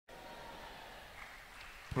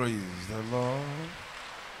Praise the Lord.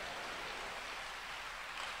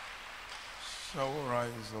 Shall we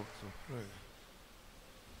rise up to pray?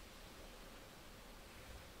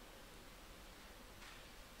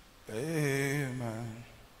 Amen.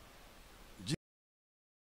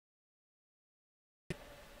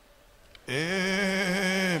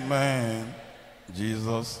 Amen.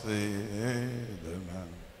 Jesus said, Amen.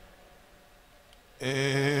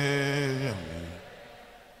 Amen.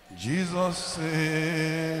 Jesus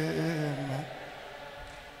said,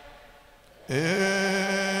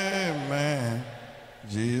 Amen.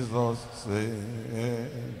 Jesus said,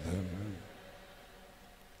 Amen.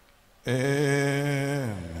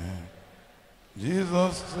 Amen.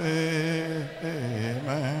 Jesus said,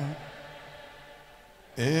 Amen.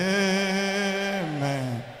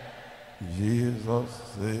 Amen. Jesus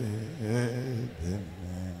said,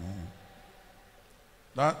 Amen.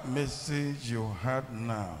 That message you heard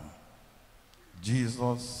now,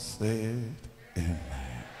 Jesus said,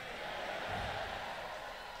 Amen.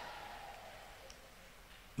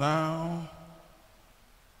 Now,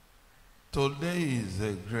 today is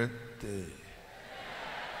a great day.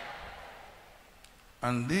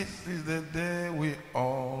 And this is the day we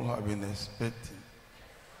all have been expecting.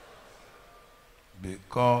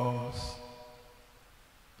 Because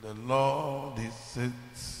the Lord is set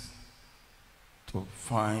to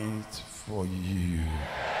fight for you.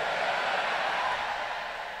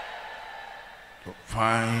 To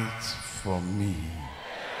fight for me.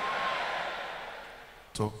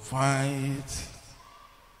 To fight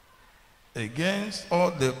against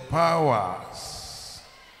all the powers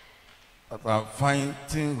that are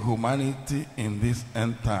fighting humanity in this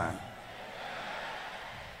end time.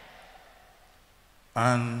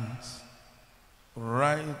 And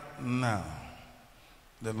right now,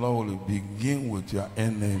 the Lord will begin with your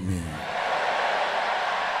enemy.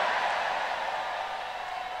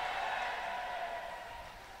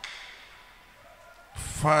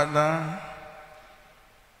 Father,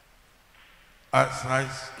 as I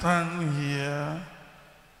stand here,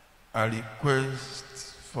 I request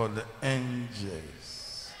for the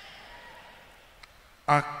angels,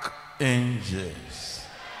 archangels,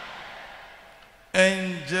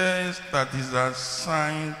 angels that is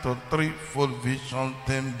assigned to threefold vision,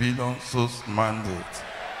 10 billion souls mandate.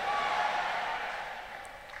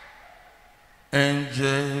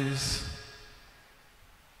 Angels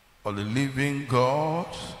of the living God.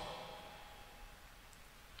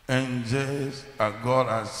 Angels are God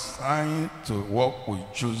assigned to work with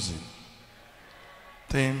choosing.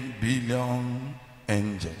 10 billion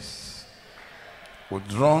angels. With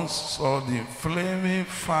drums sword in flaming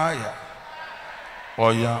fire.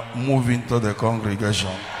 Or you are moving to the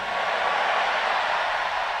congregation.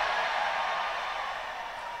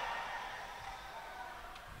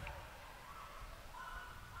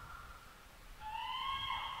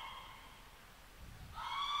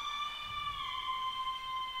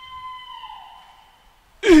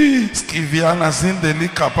 Skiviana zindeli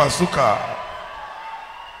kapasuka.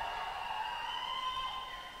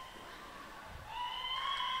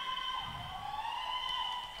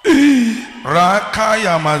 Raka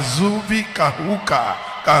ya mazuvi kahuka,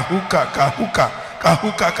 kahuka, kahuka,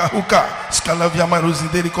 kahuka, kahuka. Scalavia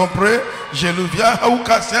maruzindeli compre, jeluvia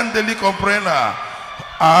hauka sendeli comprena.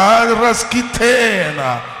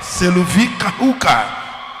 Araskitena, seluvi kahuka.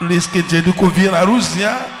 Liskete kovina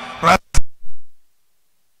ruzia.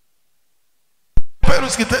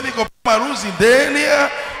 Que tem que maruz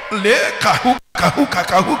indenia le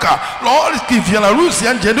kahuka Lord que via na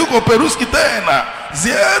Rússia angelu com perus que tem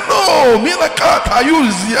zieno mina kata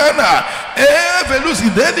yuziana velus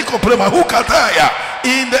indeni com prema hukataya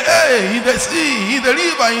in the air, in the sea, in the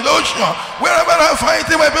river, in the ocean, wherever I find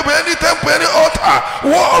my people, any temple, any altar,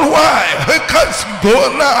 worldwide,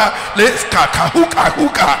 let's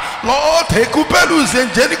kahuka Lord take upelus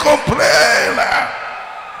and jenny comprena.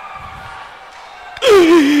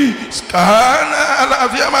 Skana la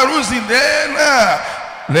via maruzindena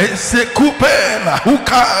lese kupena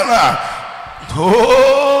hukana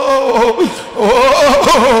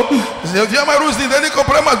se via maruzindeni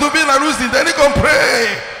compre madubi na ruzindeni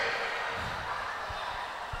compre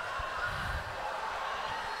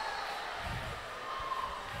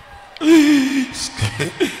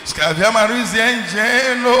Scavia Maruzian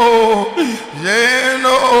Geno,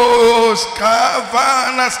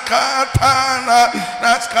 Scavana, Scatana,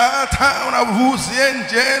 Nascatana, Vuzian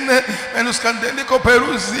Gene, and Scandelico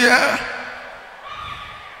Peruzia.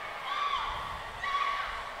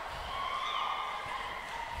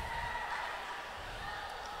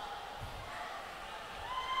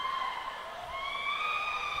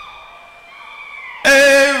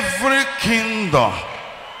 Every kingdom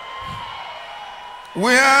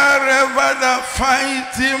Wherever they're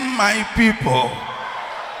fighting my people,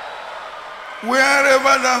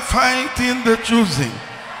 wherever they're fighting the choosing,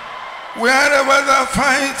 wherever they're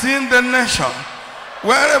fighting the nation,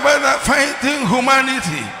 wherever they're fighting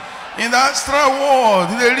humanity, in the astral world,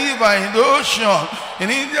 in the river, in the ocean, in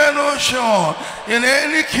the Indian Ocean, in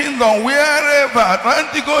any kingdom, wherever,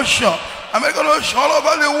 Atlantic Ocean, American Ocean, all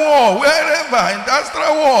over the world, wherever, in the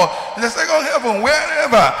astral world, in the second heaven,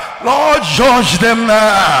 wherever, Lord, judge them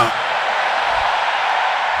now.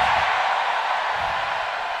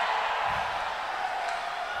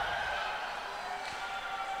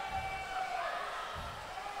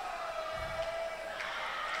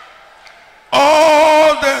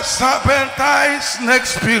 All the serpentine snake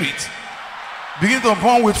spirit begin to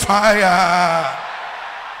burn with fire.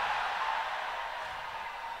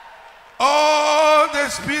 All the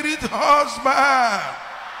spirit husband,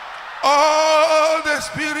 all the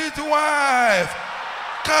spirit wife,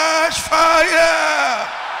 catch fire.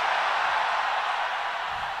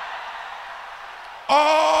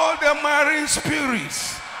 All the marine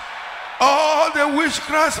spirits, all the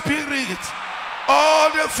witchcraft spirits,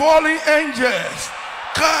 all the fallen angels,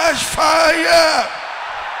 catch fire.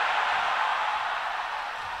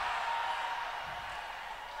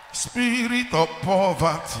 Spirit of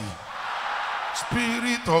poverty,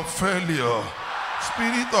 spirit of failure,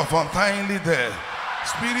 spirit of untimely death,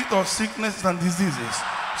 spirit of sickness and diseases,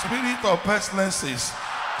 spirit of pestilences,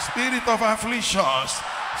 spirit of afflictions,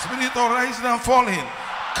 spirit of rising and falling,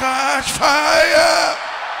 catch fire.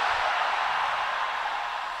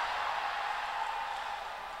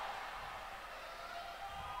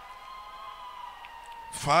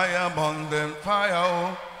 Fire, burn them, fire,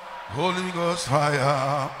 oh. Holy Ghost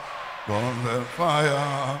fire, burn them,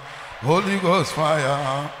 fire. Holy Ghost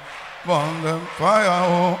fire, burn them, fire,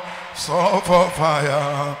 oh. Sulfur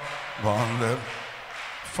fire, burn them,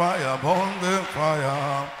 fire, burn them,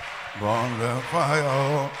 fire, burn them, fire,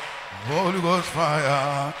 oh. Holy Ghost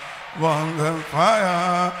fire, burn them,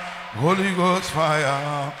 fire, Holy Ghost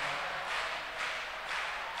fire.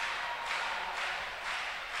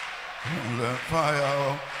 Burn the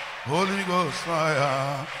fire, Holy Ghost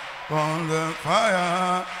fire, burn the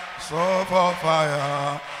fire, sulfur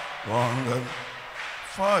fire, burn the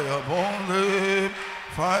fire, burn the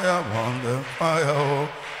fire, burn the fire,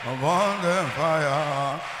 burn the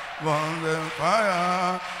fire, burn the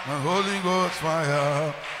fire, Holy Ghost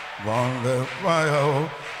fire, burn the fire,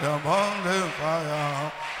 burn the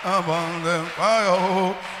fire, burn the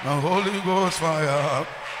fire, Holy Ghost fire,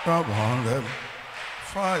 burn the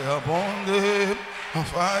fire, burn them,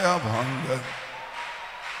 fire, burn them.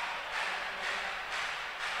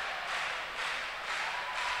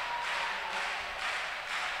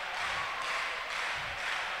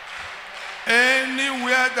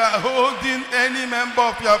 Anywhere that holding any member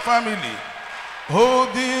of your family,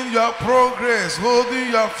 holding your progress,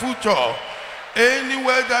 holding your future,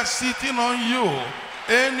 anywhere that's sitting on you,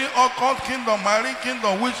 any occult kingdom, marine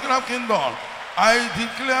kingdom, witchcraft kingdom, I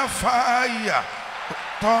declare fire.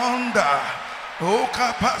 Thunder,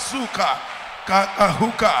 Oka Pasuka,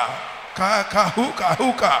 Kakahuka, Kakahuka,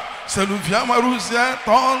 Huka, Seluviama Rusia,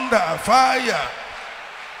 thunder, fire.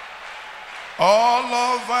 All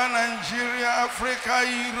over Nigeria, Africa,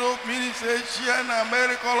 Europe, Middle East, Asia, and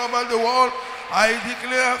America, all over the world, I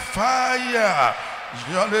declare fire.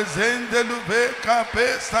 Jolezende Lubeka,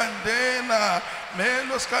 Pesandena.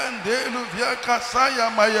 Menos candelo via casaya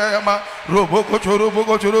mayama roboko chorobo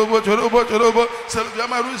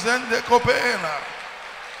selviama ruzende copena.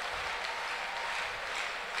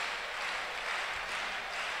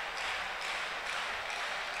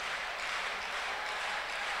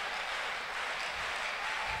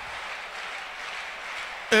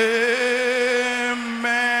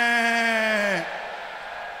 Amen.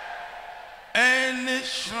 Any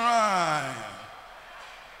shrine,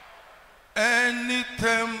 any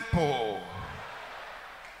temple,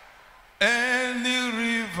 any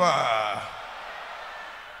river,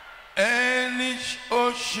 any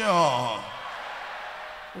ocean,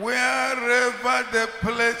 wherever they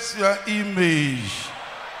place your image,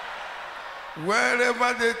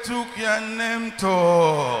 wherever they took your name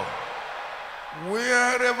to,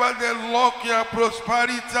 wherever they lock your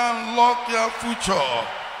prosperity and lock your future,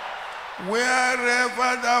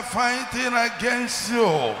 wherever they're fighting against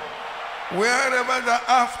you, wherever they're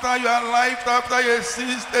after your life, after your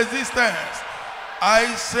existence,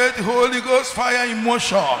 I said Holy Ghost fire in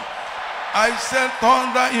motion. I said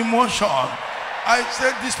thunder in motion. I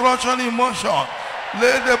said destruction in motion.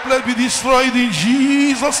 Let the place be destroyed in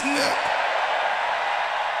Jesus' name.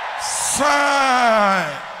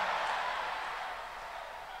 Sign.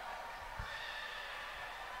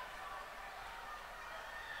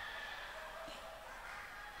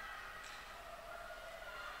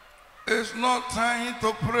 It's not time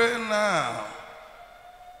to pray now.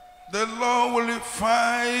 The Lord will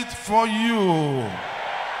fight for you.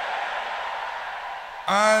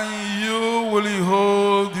 And you will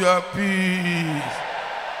hold your peace.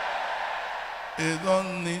 You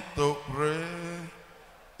don't need to pray.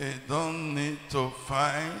 You don't need to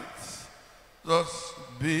fight. Just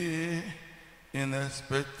be in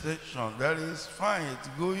expectation. There is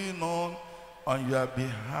fight going on your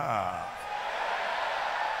behalf.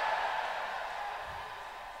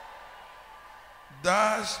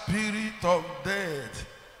 That spirit of death,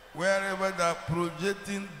 wherever they are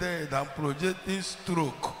projecting death and projecting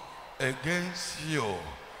stroke against you,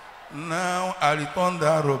 now I return the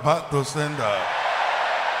arrow back to sender.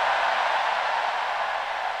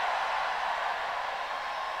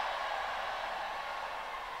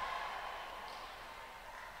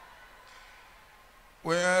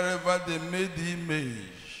 Wherever they made the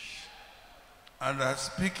image and are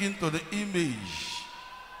speaking to the image,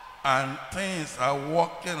 and things are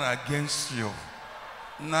working against you,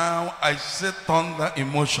 now I say thunder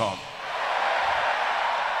emotion.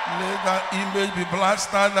 Let that image be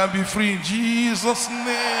blasted and be free in Jesus'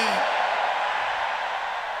 name.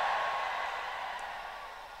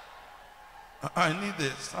 I need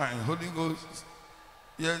a sign. Holy Ghost.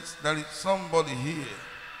 Yes, there is somebody here.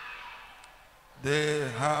 They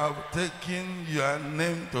have taken your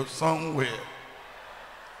name to somewhere,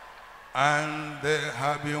 and they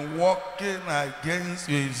have been working against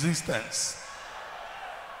your existence.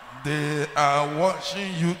 They are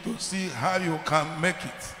watching you to see how you can make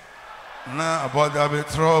it. Now, but there'll be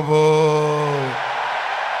trouble.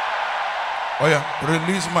 Oh yeah,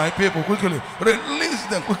 release my people quickly. Release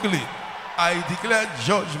them quickly. I declare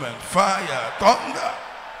judgment, fire, thunder.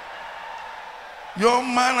 Your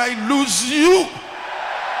man, I lose you.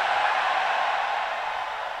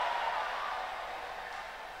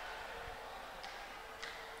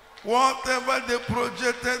 Whatever they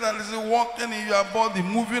projected that is walking in your body,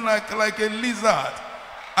 moving like a lizard,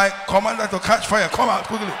 I command that to catch fire. Come out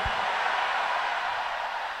quickly.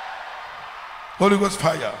 Holy Ghost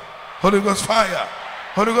fire. Holy Ghost fire.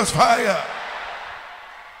 Holy Ghost fire.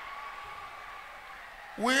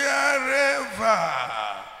 Wherever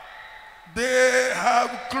they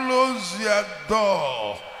have closed your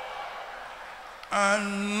door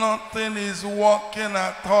and nothing is working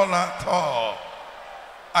at all,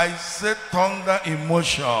 I say thunder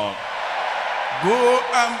emotion. Go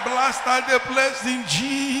and blast out the place in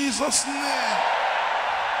Jesus' name.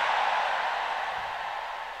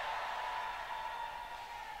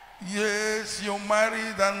 Yes, you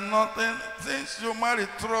married and nothing. Since you married,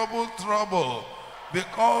 trouble.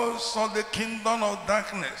 Because of the kingdom of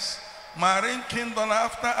darkness. Marine kingdom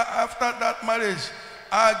after that marriage,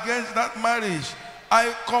 against that marriage,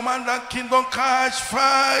 I command that kingdom catch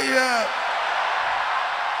fire.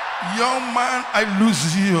 Young man, I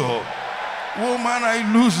lose you. Woman, I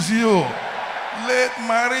lose you. Let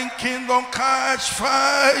marine kingdom catch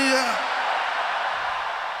fire.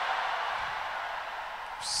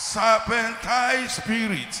 Serpentine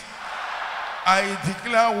spirit, I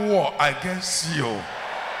declare war against you.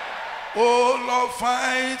 Oh Lord,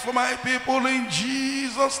 fight for my people in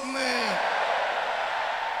Jesus' name.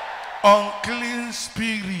 Unclean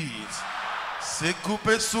spirit,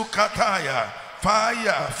 sekupe sukataya.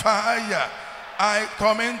 Fire. I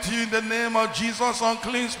torment you in the name of Jesus,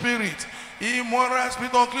 unclean spirit. Immoral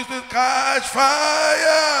spirit, unclean spirit, catch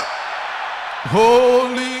fire.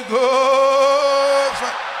 Holy Ghost.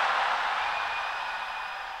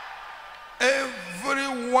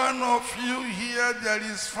 Every one of you here, there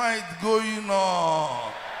is fight going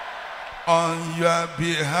on your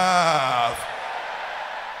behalf.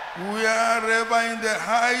 Wherever in the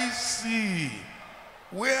high sea,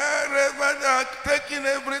 wherever they are taking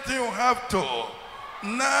everything you have to,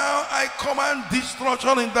 now I command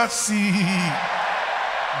destruction in that sea.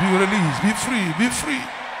 Be released, be free, be free.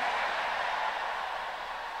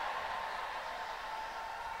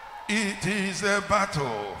 It is a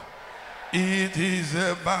battle. It is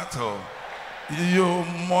a battle. You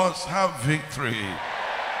must have victory.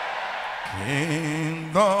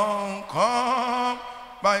 Kingdom come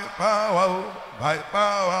by power, by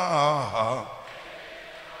power.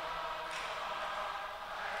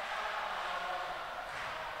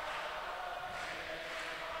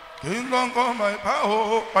 Kingdom come by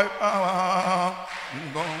power, by power.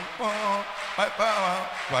 Kingdom come by power,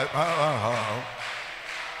 by power.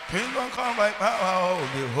 Kingdom come by power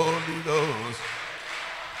of the Holy Ghost.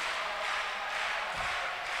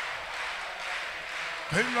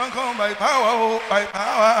 Kingdom come by power, by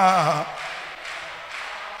power.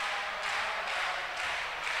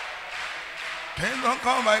 Kingdom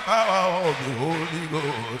come by power of the Holy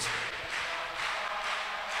Ghost.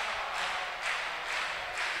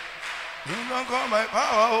 Kingdom come by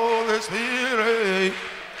power of the Spirit.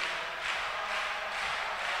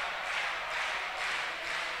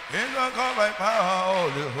 Kingdom come by power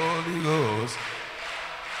of the Holy Ghost.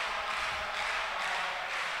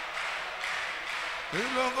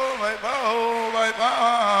 Kingdom come by power, by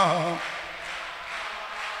power.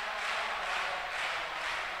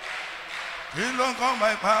 Kingdom come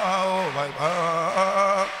by power, by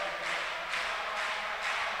power.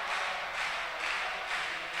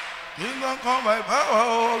 Kingdom come by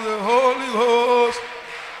power of the Holy Ghost.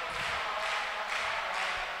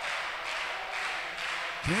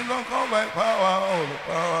 Kingdom come by power of the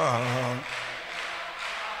power.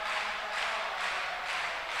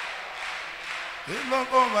 Kingdom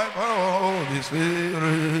come by power of the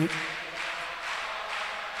Spirit.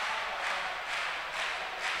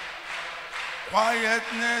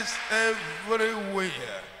 Quietness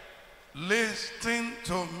everywhere. Listen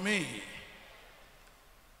to me.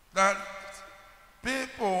 That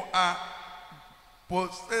people are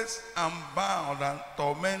possessed and bound and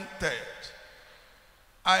tormented.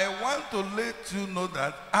 I want to let you know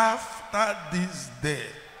that after this day,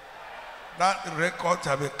 that record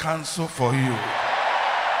shall be cancelled for you.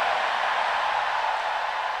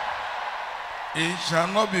 It shall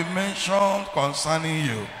not be mentioned concerning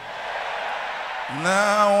you.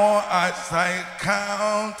 Now, as I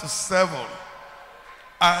count 7,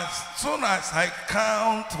 as soon as I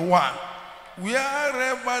count 1,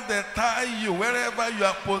 wherever they tie you, wherever you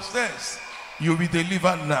are possessed, you'll be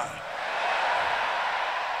delivered now.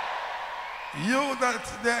 You that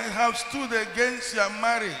they have stood against your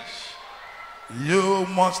marriage, you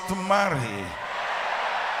must marry.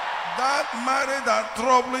 That marriage that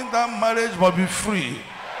troubling that marriage must be free.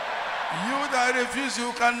 You that refuse,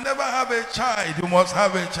 you can never have a child, you must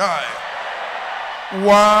have a child.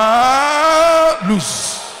 One,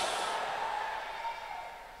 loose.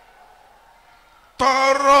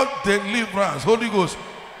 Thorough deliverance. Holy Ghost,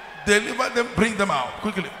 deliver them, bring them out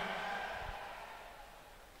quickly.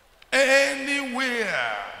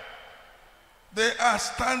 Anywhere they are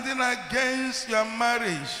standing against your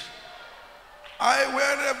marriage,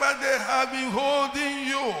 wherever they have been holding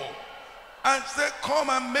you, and say, come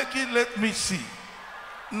and make it, let me see.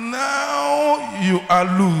 Now you are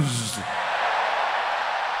loosed.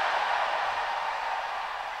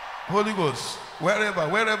 Holy Ghost, wherever,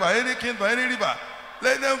 any kingdom, any river,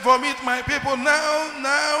 let them vomit my people now,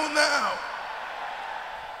 now, now.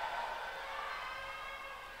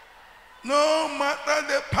 No matter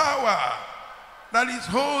the power that is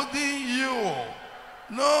holding you,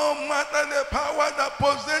 no matter the power that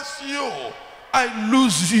possesses you, I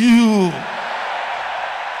lose you.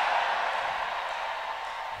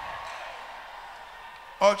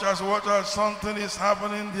 Ushers, watchers, something is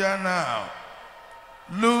happening there now.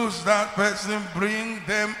 Lose that person, bring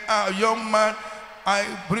them out. Young man, I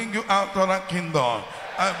bring you out of that kingdom.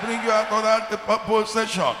 I bring you out of that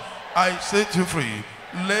possession. I set you free.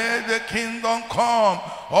 Let the kingdom come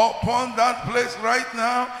upon that place right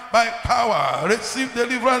now by power. Receive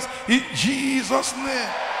deliverance in Jesus' name.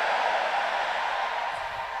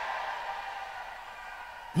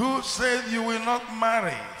 Who said you will not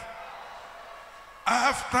marry?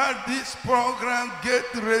 After this program, get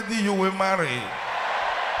ready, you will marry.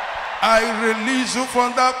 I release you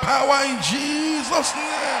from that power in Jesus'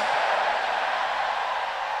 name.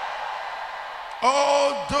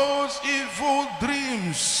 All those evil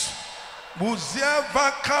dreams,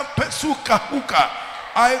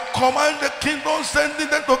 I command the kingdom, sending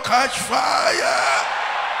them to catch fire.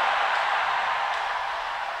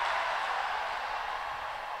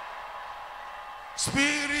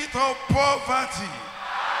 Spirit of poverty,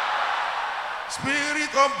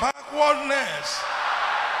 spirit of backwardness,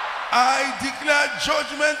 I declare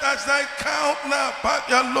judgment as I count now. Pack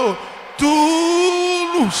your load. To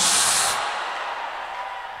loose.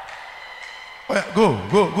 Oh yeah, go.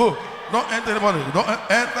 Don't enter anybody. Don't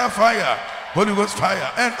enter fire. Holy Ghost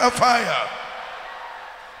fire. Enter fire.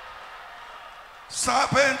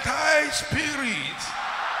 Serpentine spirit,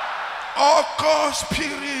 occult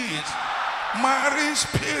spirit, marine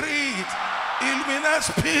spirit, Illuminati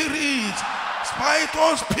spirit,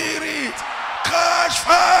 Python spirit, catch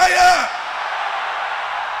fire.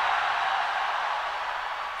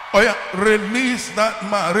 Oh yeah, release that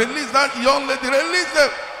man, release that young lady,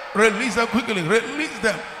 release them quickly, release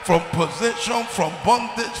them from possession, from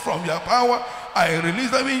bondage, from your power. I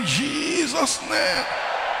release them in Jesus' name.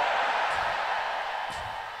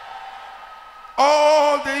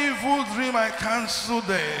 All the evil dream I cancel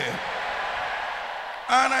them.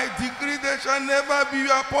 And I decree they shall never be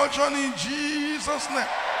your portion in Jesus' name.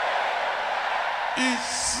 I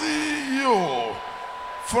see you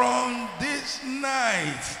from this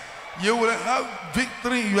night. You will have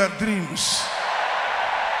victory in your dreams.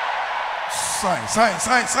 Sign, sign,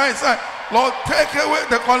 sign, sign, sign. Lord, take away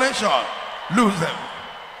the connection. Lose them.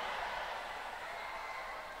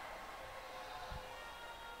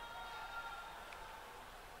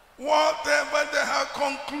 Whatever they have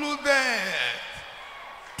concluded,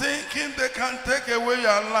 thinking they can take away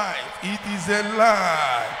your life, it is a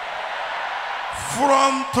lie.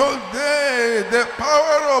 From today, the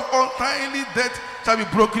power of untimely death shall be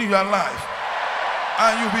broken in your life.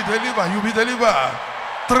 And you'll be delivered, you'll be delivered.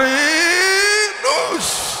 3,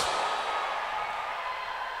 loose.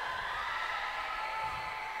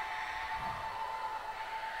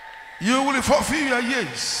 You will fulfill your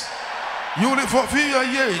years. You will fulfill your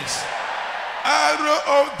years. Arrow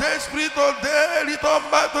of death, spirit of death, return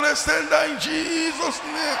back to the sender in Jesus'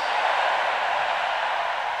 name.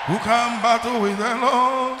 Who can battle with the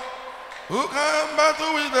Lord? Who can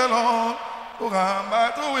battle with the Lord? Who can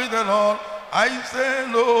battle with the Lord? I say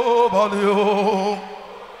nobody. Oh.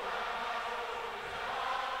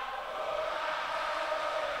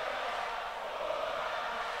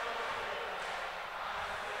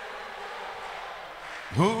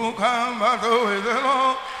 Who can battle with the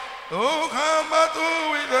Lord? Who can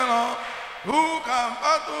battle with the Lord? Who can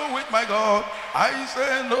battle with my God? I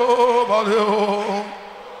say nobody. Oh.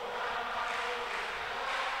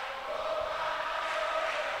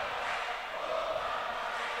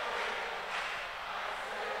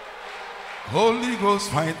 Holy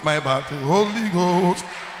Ghost, fight my battle. Holy Ghost,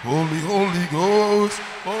 Holy, Holy Ghost,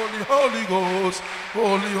 Holy, Holy Ghost,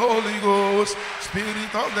 Holy, Holy Ghost,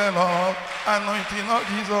 Spirit of the Lord, anointing of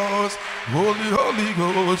Jesus. Holy, Holy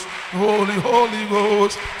Ghost, Holy, Holy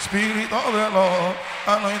Ghost, Spirit of the Lord,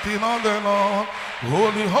 anointing of the Lord.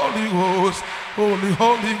 Holy, Holy Ghost, Holy,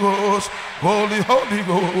 Holy Ghost, Holy, Holy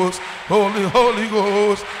Ghost, Holy, Holy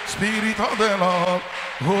Ghost, Spirit of the Lord.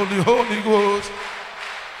 Holy, Holy Ghost.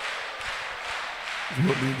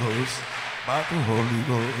 Holy Ghost, battle Holy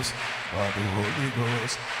Ghost, battle Holy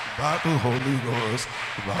Ghost, battle Holy Ghost,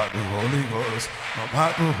 battle Holy Ghost,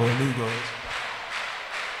 battle Holy Ghost.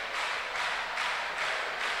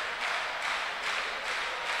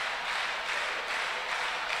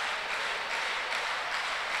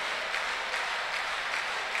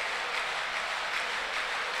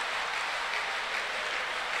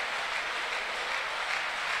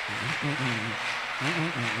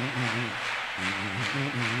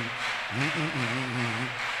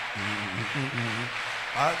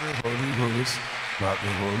 Battle Holy Ghost,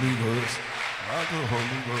 battle Holy Ghost, battle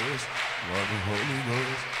Holy Ghost, battle Holy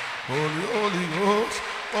Ghost, Holy Holy Ghost,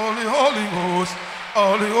 Holy Holy Ghost,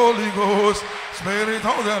 Holy Holy Ghost, Spirit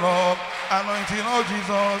of the Lord, anointing of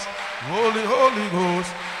Jesus, Holy Holy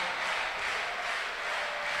Ghost.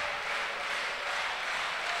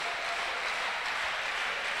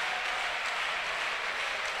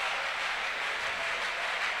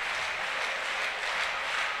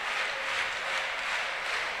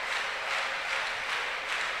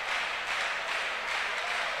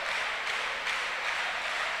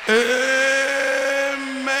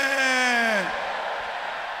 Amen.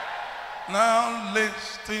 Now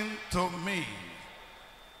listen to me.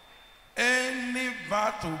 Any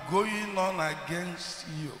battle going on against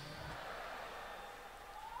you,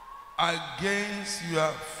 against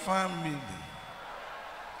your family,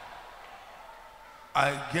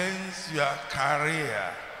 against your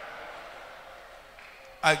career,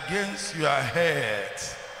 against your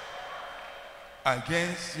health,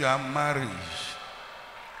 against your marriage,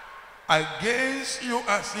 against you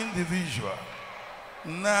as individual,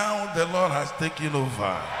 now the Lord has taken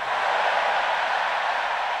over.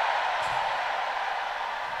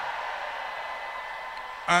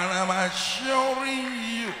 And I'm assuring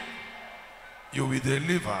you, you will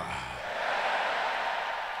deliver.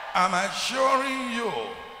 I'm assuring you,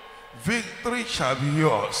 victory shall be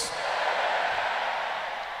yours.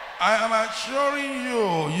 I am assuring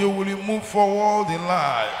you, you will move forward in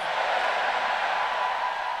life.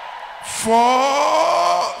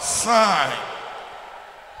 For sign.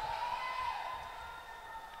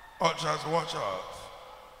 Ushers, watch out.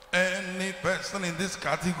 Any person in this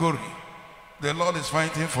category, the Lord is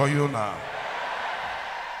fighting for you now.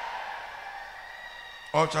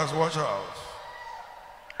 Ushers, watch out.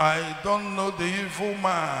 I don't know the evil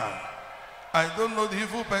man. I don't know the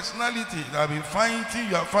evil personality that will be fighting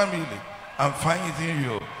your family and fighting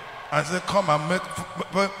you. I say, come and make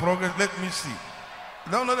progress. Let me see.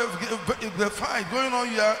 Don't know the fight going on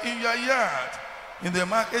in your yard, in the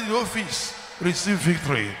market office, Receive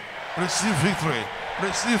victory. Receive victory.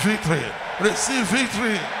 Receive victory. Receive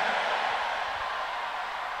victory.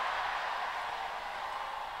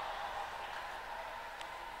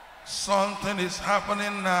 Something is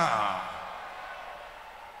happening now.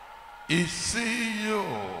 I see you.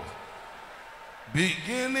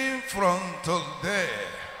 Beginning from today,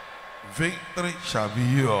 victory shall be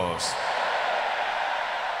yours.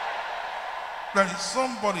 There is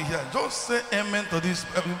somebody here. Just say amen to this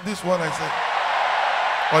word I said.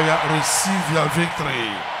 Oh yeah, receive your victory.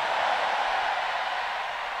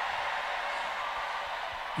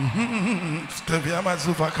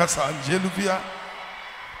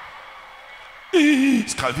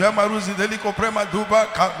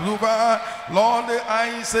 Lord,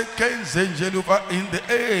 I say in the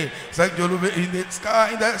air, in the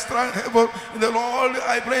sky, in the strong heaven, in the Lord,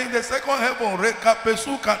 I pray in the second heaven,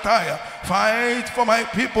 fight for my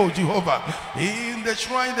people, Jehovah, in the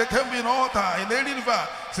shrine, the temple, in altar, in the river.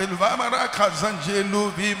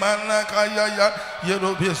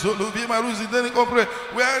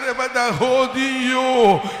 Wherever they're holding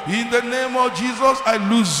you, in the name of Jesus, I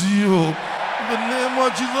lose you. In the name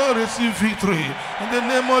of Jesus, receive victory. In the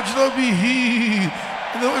name of Jesus, be healed.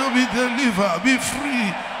 In the name of Jesus, be delivered, be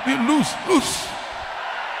free, be loose.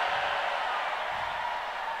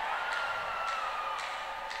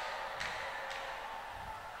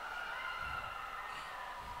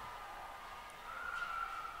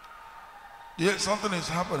 Yes, something is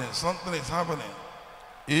happening. Something is happening.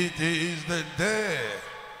 It is the day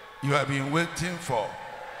you have been waiting for.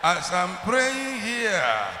 As I'm praying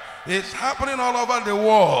here, it's happening all over the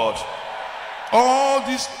world. All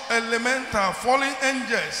these elemental fallen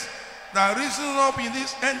angels that are risen up in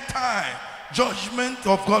this end time, judgment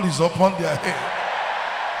of God is upon their head.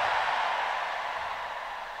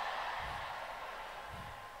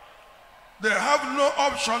 They have no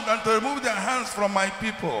option than to remove their hands from my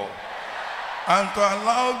people and to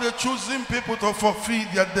allow the chosen people to fulfill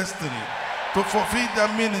their destiny, to fulfill their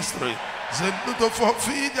ministry, to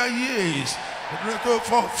fulfill their years, to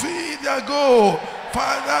fulfill their goal.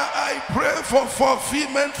 Father, I pray for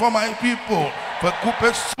fulfillment for my people.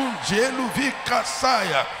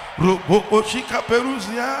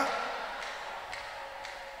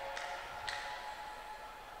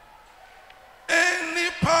 Any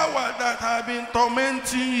power that has been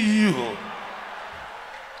tormenting you,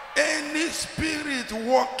 any spirit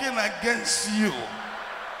working against you,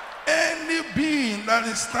 any being that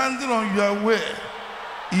is standing on your way,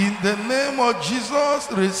 in the name of Jesus,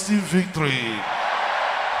 receive victory.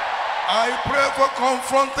 I pray for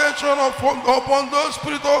confrontation upon those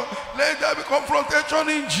spirits. Let there be confrontation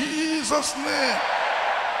in Jesus' name.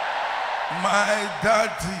 My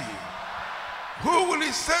daddy, who will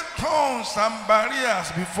set thorns and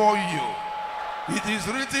barriers before you? It is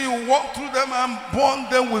written, you walk through them and burn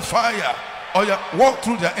them with fire. Or you walk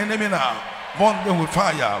through their enemy now. Burn them with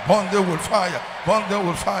fire. Burn them with fire. Burn them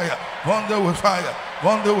with fire. Burn them with fire.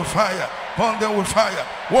 Burn them with fire. Burn them with fire.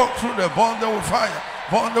 Walk through them. Burn them with fire.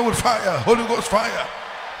 Burn them with fire. Holy Ghost fire.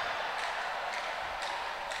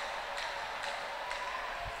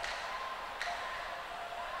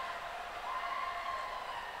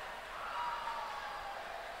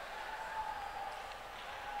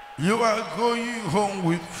 You are going home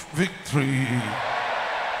with victory.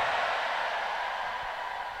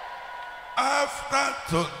 After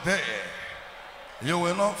today, you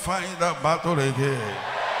will not find that battle again.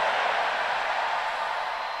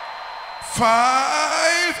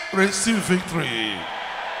 5, receive victory.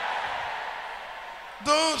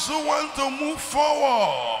 Those who want to move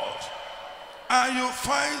forward and you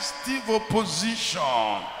find stiff opposition,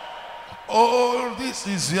 oh, this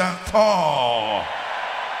is your turn.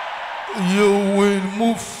 You will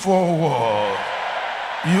move forward.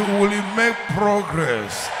 You will make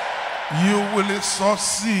progress. You will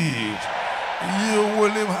succeed. You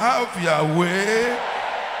will have your way.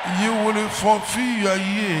 You will fulfill your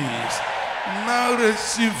years. Now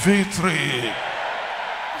receive victory.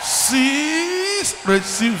 Cease,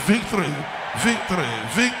 receive victory. Victory,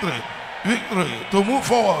 victory, victory. To move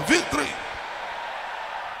forward, victory.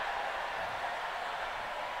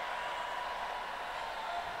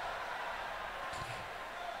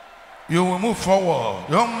 You will move forward.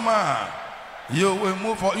 Young man, you will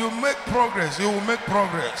move forward. You make progress. You will make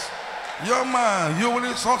progress. Young man, you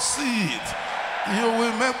will succeed. You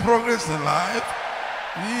will make progress in life.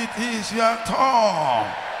 It is your turn.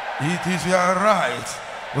 It is your right.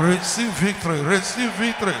 Receive victory. Receive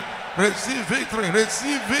victory. Receive victory.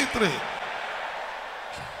 Receive victory.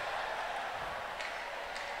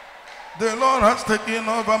 The Lord has taken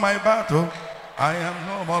over my battle. I am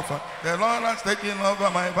no more fighting. The Lord has taken over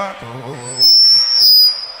my battle.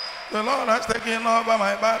 The Lord has taken over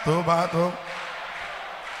my battle.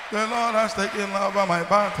 The Lord has taken over my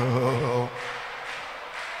battle.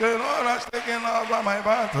 The Lord has taken over my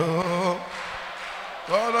battle.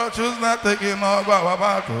 God, I choose not taking over our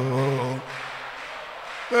battle.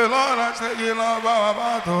 The Lord has taken over our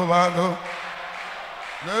battle.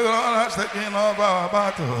 The Lord has taken over our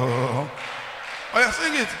battle. Oh yeah,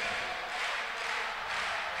 sing it.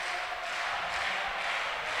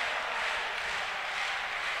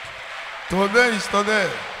 Today is today.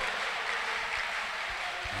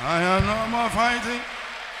 I am no more fighting.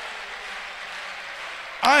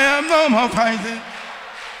 I am no more fighting.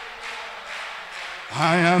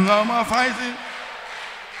 I am no more fighting.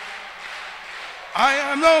 I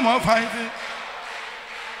am no more fighting.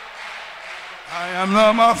 I am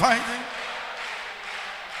no more fighting.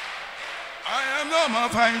 I am no more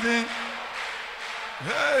fighting.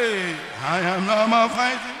 Hey, I am no more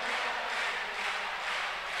fighting.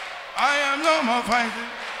 I am no more fighting.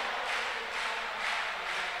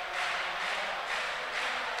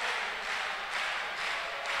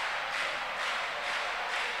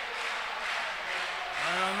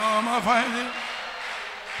 I am no more fighting.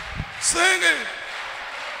 Sing it.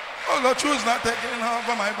 Oh, Lord, choose not taking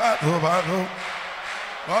over my battle.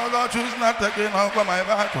 Oh, Lord, choose not taking over my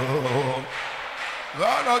battle.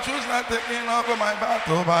 Lord, choose not taking over my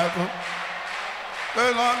battle. The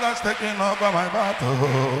Lord has taken over my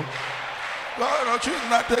battle. Lord, choose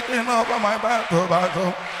not taking over my battle.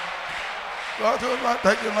 Lord, choose not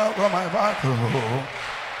taking over my battle.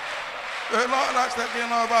 The Lord has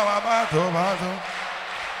taken over my battle.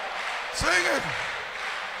 Sing it.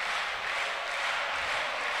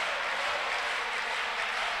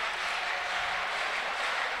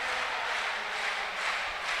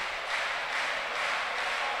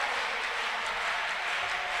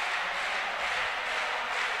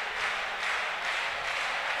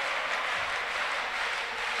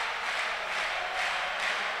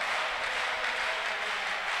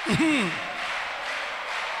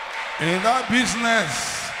 In that business,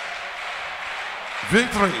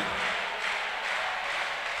 victory.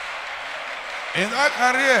 In that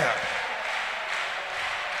career,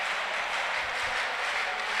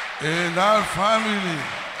 in that family,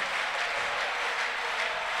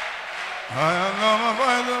 I am not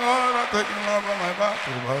fighting. Lord, I'm taking over my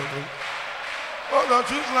battle. Oh, Lord,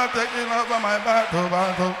 choose not taking over my battle.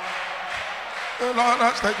 The Lord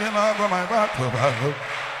has taken over my battle.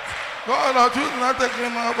 God, I choose not taking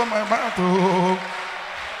over my battle.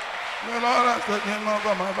 The Lord has taken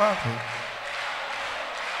over my battle.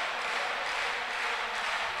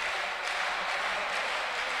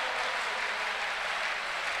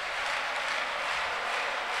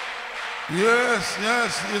 Yes,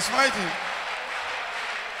 he's fighting.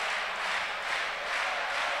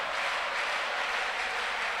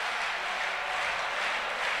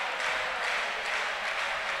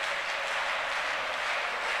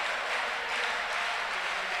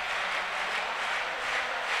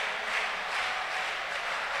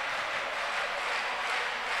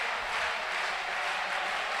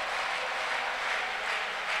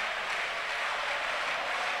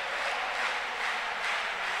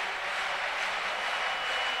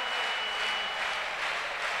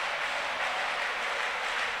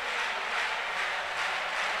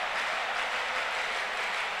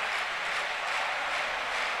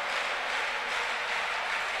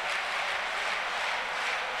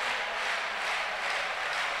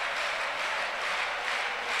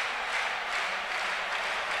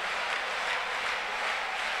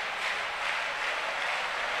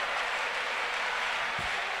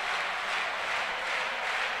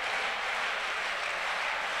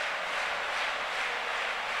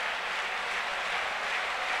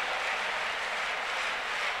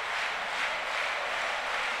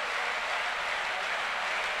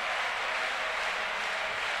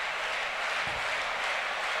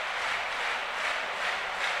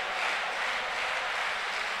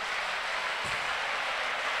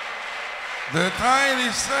 The time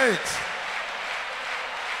is set.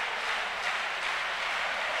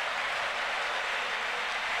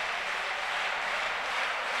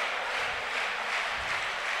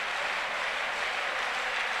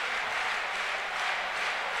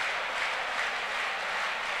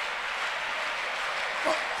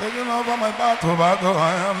 Taking over my battle.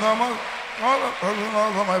 I am no more. God, taking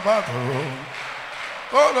over my battle.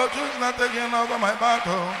 God, choose not taking over my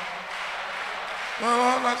battle.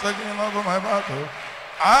 God, not taking over my battle.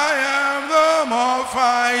 I am no more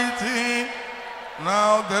fighting.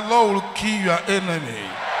 Now the Lord will kill your enemy.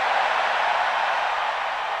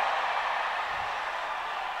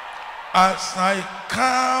 As I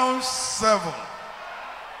count 7,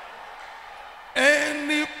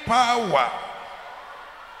 any power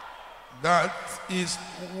that is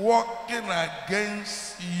working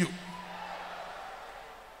against you,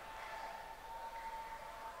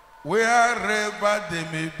 wherever they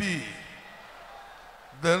may be,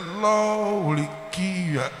 the Lord will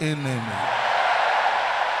kill your enemy.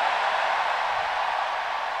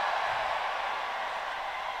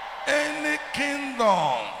 Any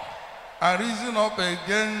kingdom arisen up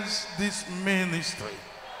against this ministry,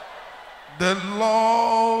 the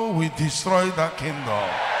Lord will destroy that kingdom.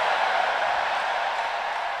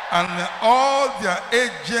 And all their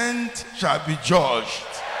agents shall be judged.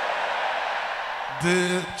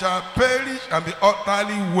 They shall perish and be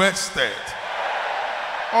utterly wasted.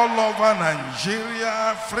 All over Nigeria,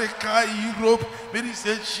 Africa, Europe, Middle East,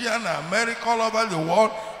 Asia, and America, all over the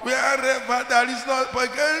world, wherever there is not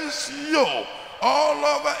against you, all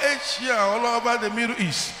over Asia, all over the Middle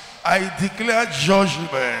East, I declare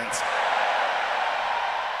judgment.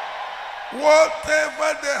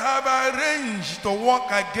 Whatever they have arranged to work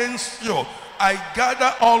against you, I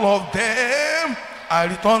gather all of them, I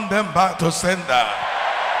return them back to sender.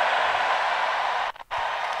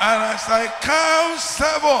 And as I count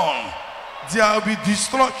 7, there will be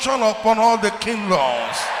destruction upon all the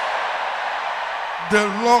kingdoms. The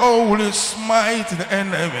Lord will smite the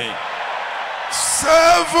enemy.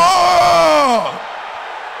 7!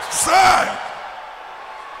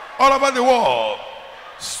 All over the world.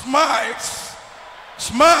 Smite,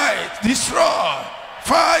 destroy,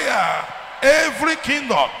 fire, every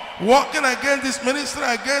kingdom working against this ministry,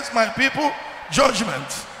 against my people,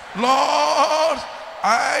 judgment. Lord,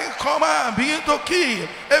 I come and begin to kill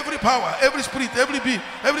every power, every spirit, every being,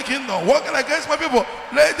 every kingdom working against my people.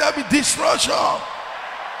 Let there be destruction.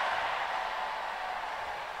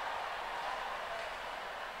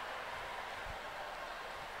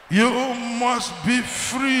 You must be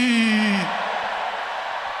free.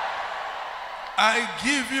 I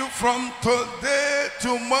give you from today,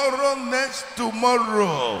 tomorrow, next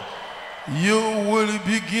tomorrow. You will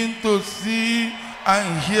begin to see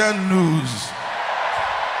and hear news.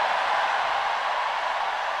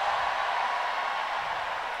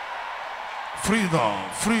 Freedom,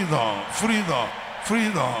 freedom, freedom,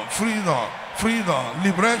 freedom, freedom, freedom,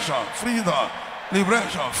 liberation, freedom,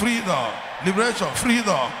 liberation, freedom, liberation,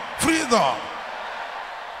 freedom, freedom.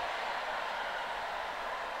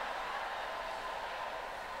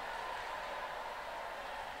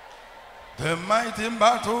 The mighty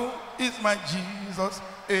battle is my Jesus.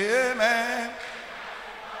 Amen.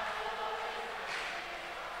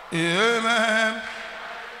 Amen.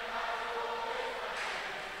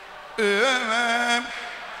 Amen.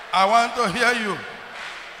 I want to hear you.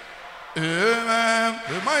 Amen.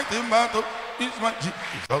 The mighty battle is my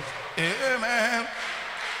Jesus. Amen.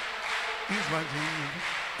 Is my Jesus.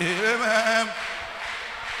 Amen.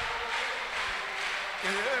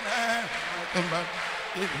 Amen. The mighty battle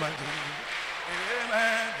is my Jesus.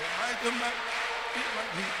 Amen. The mighty battle is my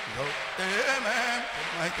Jesus. Amen. The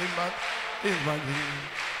mighty battle is my Jesus.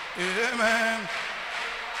 Amen.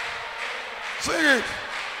 Sing it.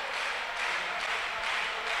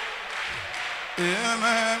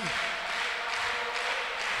 Amen.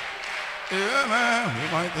 Amen. The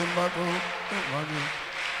mighty battle is my Jesus.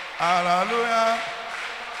 Hallelujah.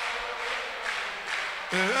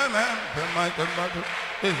 Amen. The mighty battle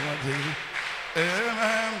is my Jesus.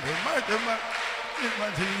 Amen. The mighty battle is my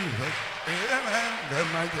Jesus. Amen. The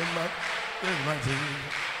mighty battle is my Jesus.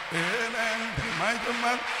 Amen. The mighty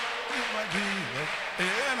battle is my Jesus.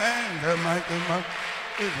 Amen. The mighty battle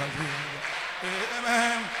is my Jesus.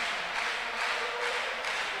 Amen.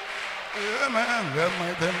 Amen. The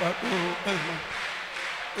mighty battle is my.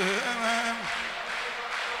 Amen.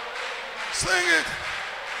 Sing it.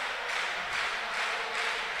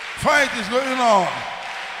 Fight is going on.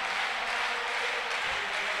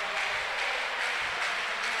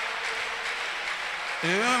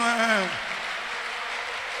 Amen.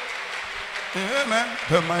 Amen.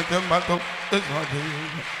 The mighty battle is my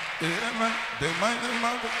Jesus. Amen. The mighty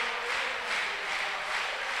battle.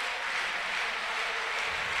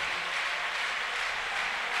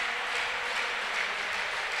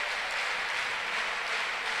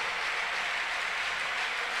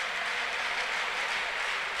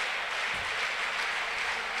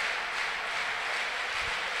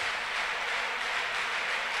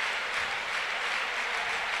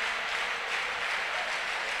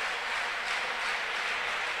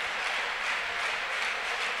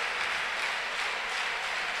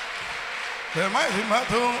 The mighty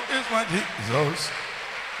battle is my Jesus.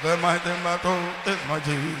 The mighty battle is my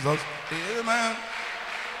Jesus. Amen.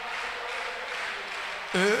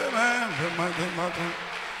 Amen.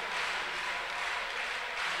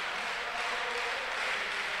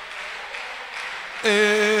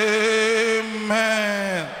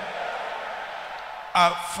 Amen.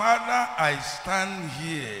 Our Father, I stand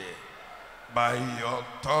here by your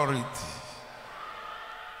authority.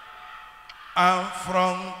 And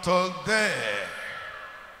from today,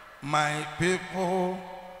 my people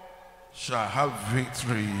shall have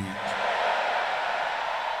victory.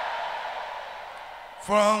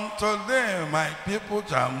 From today, my people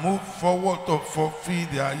shall move forward to fulfill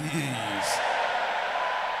their years,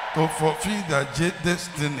 to fulfill their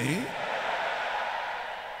destiny.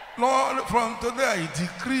 Lord, from today I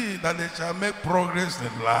decree that they shall make progress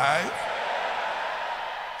in life.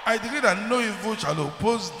 I decree that no evil shall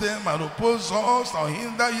oppose them and oppose us or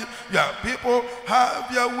hinder you. Your people,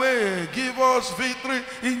 have your way. Give us victory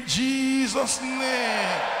in Jesus'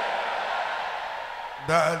 name.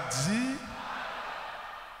 Daddy,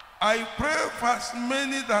 I pray for as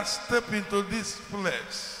many that step into this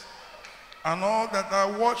place and all that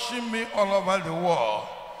are watching me all over the world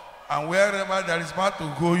and wherever there is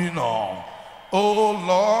battle going on. Oh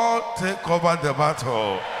Lord, take over the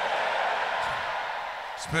battle.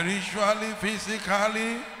 Spiritually,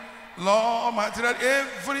 physically, Lord, material,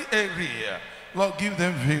 every area. Lord, give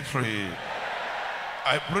them victory.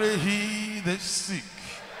 I pray heal the sick.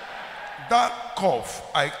 That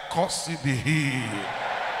cough, I cause it be healed.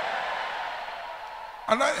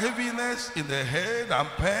 And that heaviness in the head and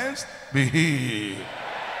pains be healed.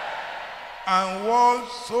 And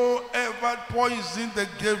whatsoever poison they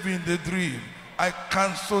gave in the dream, I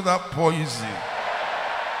cancel that poison.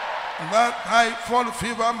 That typhoid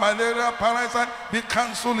fever, malaria, parasite be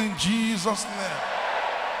cancelled in Jesus' name.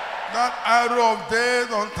 That arrow of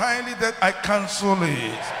death, untimely death, I cancel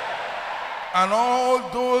it. And all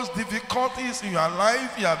those difficulties in your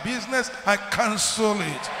life, your business, I cancel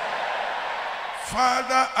it.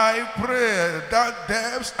 Father, I pray that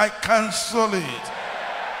depths, I cancel it.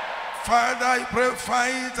 Father, I pray,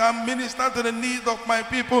 fight and minister to the need of my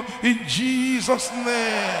people in Jesus'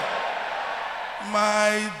 name.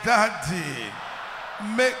 My daddy,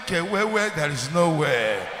 make a way where there is no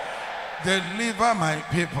way. Deliver my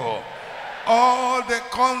people. All the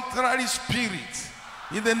contrary spirits,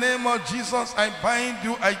 in the name of Jesus, I bind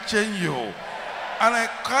you, I chain you. And I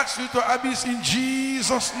cast you to abyss in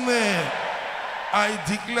Jesus' name. I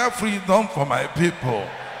declare freedom for my people.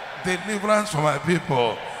 Deliverance for my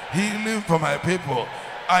people. Healing for my people.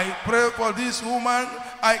 I pray for this woman.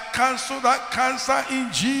 I cancel that cancer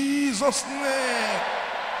in Jesus' name.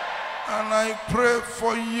 And I pray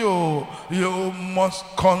for you. You must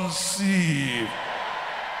conceive.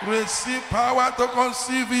 Receive power to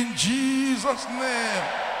conceive in Jesus' name.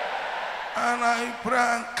 And I pray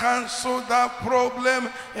and cancel that problem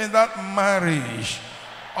in that marriage.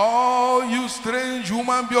 All you strange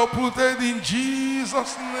woman be uprooted in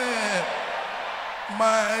Jesus' name.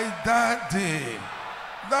 My daddy,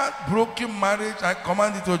 that broken marriage, I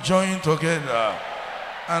command it to join together.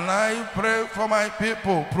 And I pray for my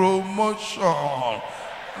people, promotion.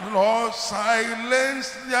 Lord,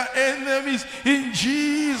 silence their enemies in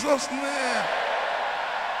Jesus' name.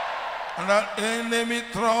 And that enemy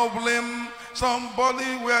troubling somebody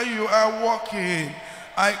where you are walking,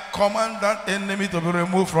 I command that enemy to be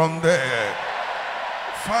removed from there.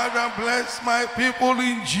 Father, bless my people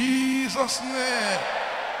in Jesus' name.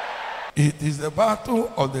 It is the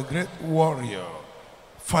battle of the great warrior.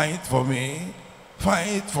 Fight for me.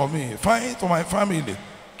 Fight for me. Fight for my family.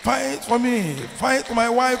 Fight for me. Fight for my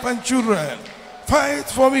wife and children. Fight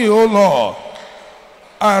for me, O Lord.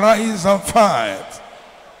 Arise and fight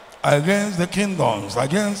against the kingdoms,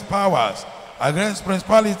 against powers, against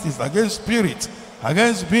principalities, against spirits,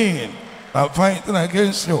 against being, and fighting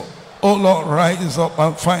against you. Oh Lord, rise up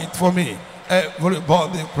and fight for me.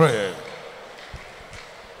 Everybody pray.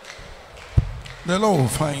 The Lord will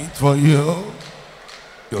fight for you.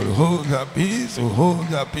 You'll hold your peace, you'll hold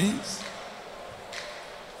your peace.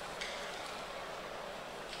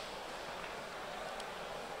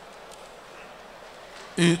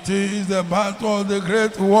 It is the battle of the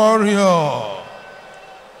great warrior.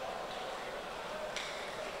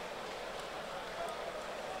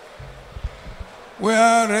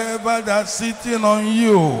 Wherever that's sitting on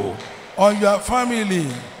you, on your family,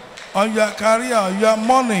 on your career, your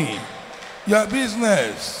money, your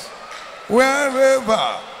business,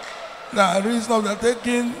 wherever the reason of the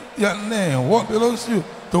taking your name, what belongs to you,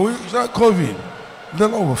 to which COVID, the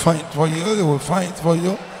Lord will fight for you, He will fight for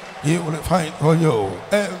you, He will fight for you.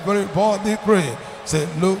 Everybody pray. Say,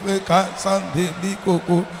 Love Kansande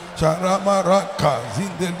Bikuku, Charamaraka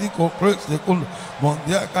Zindeliko Praise the Kulu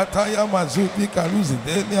Mondia Kataya Mazuti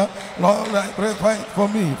Kaluzindelia. Lord, I pray, fight for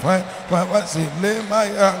me, fight for us in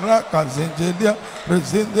Lemaya Raka Zindelia,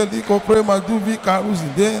 Rezindeliko Premaduvi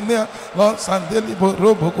Kaluzindelia, Lord Sandeli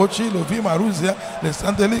Robo Cochilo Vimaruzia, the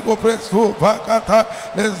Sandelico Presto Vakata,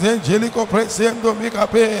 the Zengelico Presendo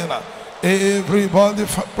Micapena. Everybody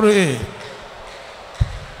pray.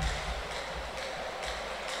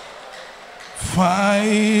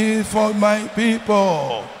 Fight for my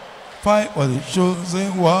people. Fight for the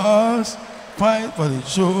chosen ones. Fight for the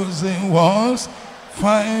chosen ones.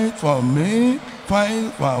 Fight for me.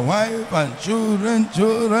 Fight for wife and children.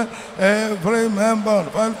 Every member.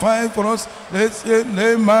 Fight for us. Let's say,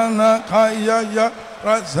 Lemana Kaya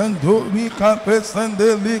Razendo Mika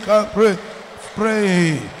Pesendelika.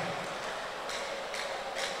 Pray.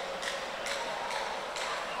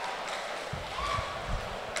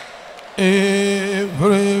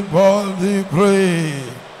 Everybody pray.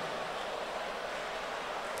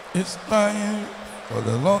 It's time for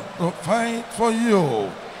the Lord to fight for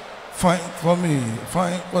you. Fight for me.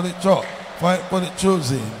 Fight for the church. Fight for the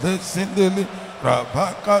chosen. Descendeli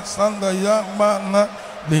Rabaka Sandaya Mana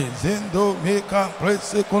Lizendo Meka Pray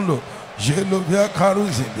Secundo. Jelovia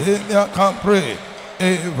Karuzi. Delia can pray.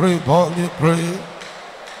 Everybody pray.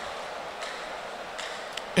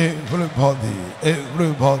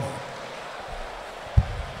 Everybody.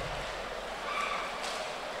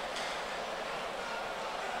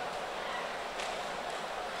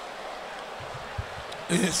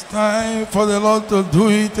 It's time for the Lord to do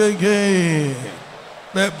it again.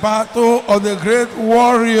 The battle of the great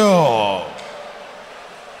warrior.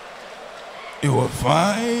 He will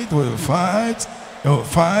fight, will fight, will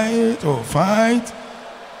fight, will fight.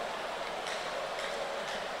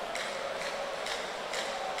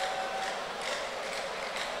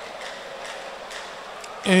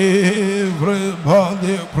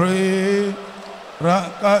 Everybody pray.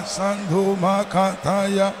 Raka Sandu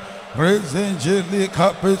Makataya. Rezengeli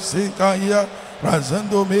Kapesikaya,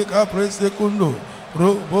 Razando Meka Presekundo,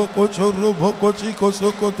 Robococho, Robocochico,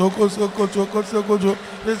 Soko, Toko, Soko, Choco, Sokojo,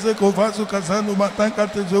 Reseko Vasu Kazano, Matanka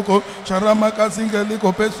Tejoko, Charamaka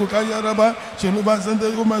Singaliko, Pesukaya Raba, Chinuba Sende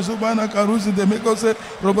Mazubana Karusi, the Mekose,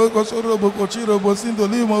 Robocoso, Robocochi, Robosindo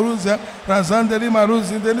Limoruzia, Razandeli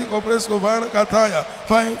Maruzi, Delico Prescovara Kataya,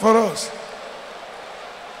 fight for us.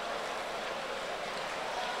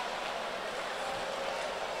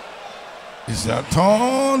 It's a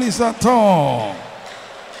turn, it's a turn.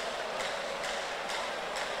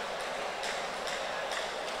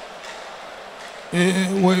 He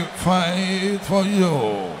will fight for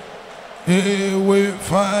you. He will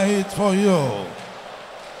fight for you.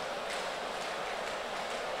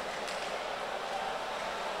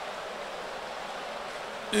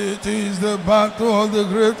 It is the battle of the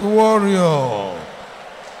great warrior.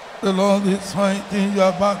 The Lord is fighting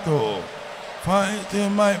your battle. Fight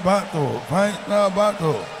in my battle, fight my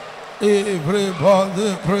battle.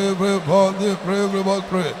 Everybody pray, everybody pray, everybody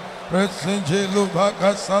pray. Resengelu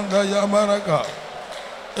Baka Sanda Yamaraka.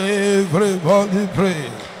 Everybody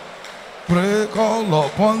pray. Pray, call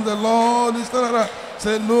upon the Lord.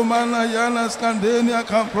 Say, Lumana Yana Scandania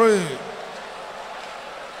can pray.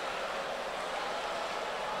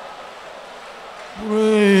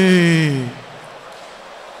 Pray.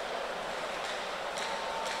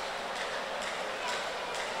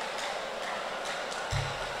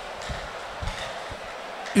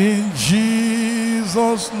 In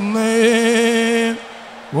Jesus' name,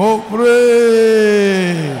 we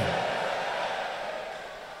pray.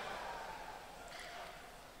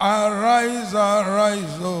 Arise,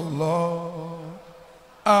 arise, O Lord.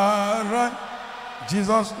 Arise.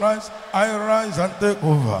 Jesus Christ, arise and take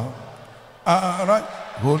over. Arise,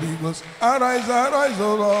 Holy Ghost. Arise, arise,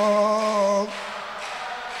 O Lord.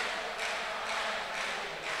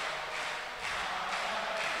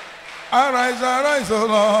 Arise, arise, O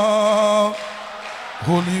Lord.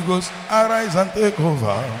 Holy Ghost, arise and take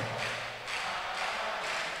over.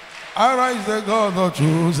 Arise, the God of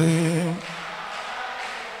choosing.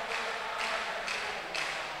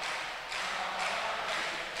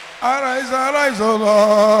 Arise, arise, O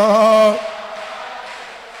Lord.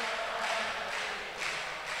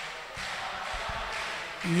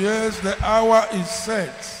 Yes, the hour is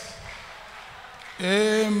set.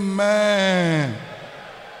 Amen.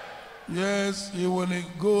 Yes, He will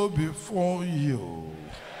go before you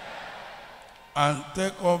and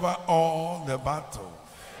take over all the battles,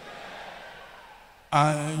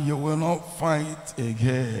 and you will not fight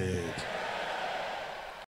again.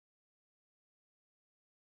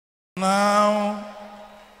 Now,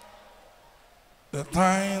 the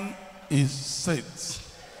time is set.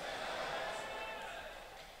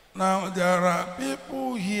 Now, there are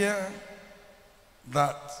people here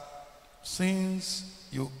that since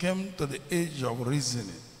you came to the age of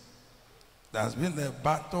reasoning, there's been a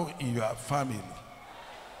battle in your family.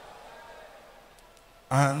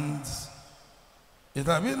 And it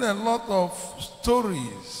has been a lot of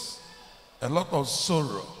stories, a lot of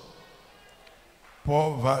sorrow,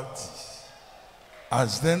 poverty,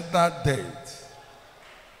 accidental death,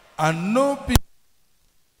 and no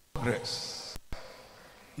progress.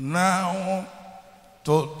 Now,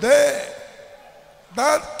 today,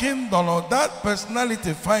 that kingdom or that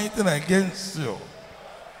personality fighting against you,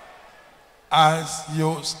 as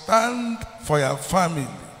you stand for your family,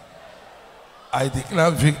 I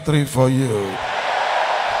declare victory for you.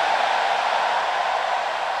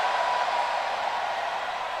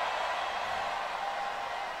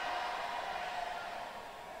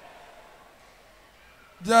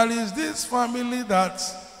 There is this family that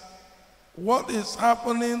what is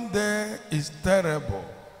happening there is terrible.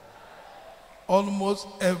 Almost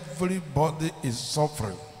everybody is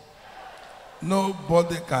suffering.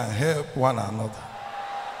 Nobody can help one another.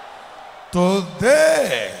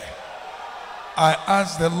 Today, I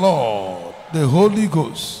ask the Lord, the Holy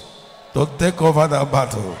Ghost, to take over the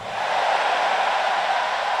battle.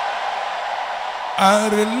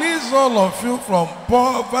 And release all of you from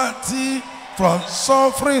poverty, from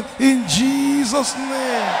suffering, in Jesus'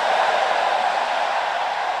 name.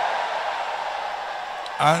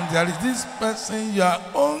 And there is this person, your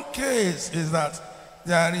own case is that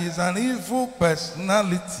there is an evil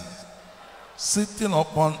personality sitting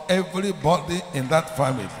upon everybody in that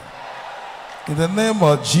family. In the name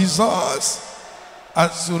of Jesus,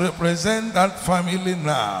 as you represent that family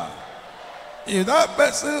now, if that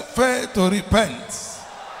person failed to repent,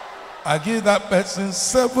 I give that person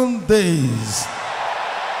 7 days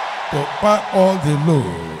to pack all the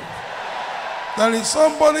load. There is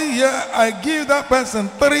somebody here, I give that person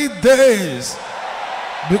 3 days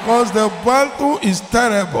because the battle is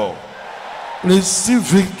terrible. Receive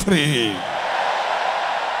victory.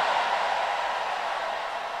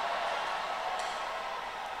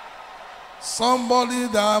 Somebody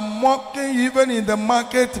that are mocking even in the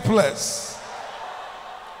marketplace,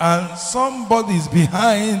 and somebody is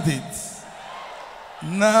behind it.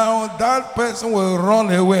 Now that person will run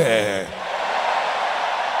away.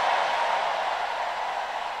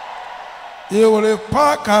 He will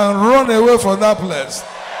park and run away from that place.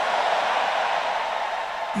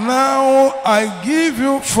 Now I give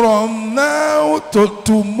you from now to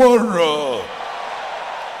tomorrow.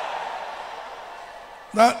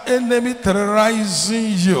 That enemy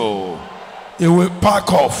terrorizing you, he will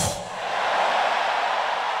pack off.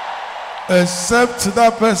 Except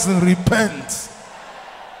that person repent.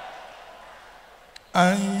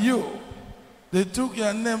 And you, they took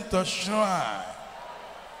your name to shrine.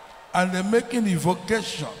 And they're making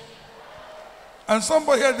evocation. And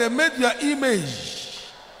somebody here, they made your image.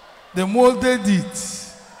 They molded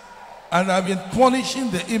it. And have been punishing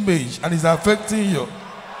the image, and it's affecting you.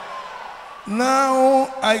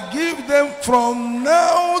 Now, I give them from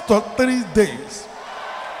now to 3 days.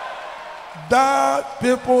 That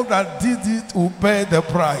people that did it will pay the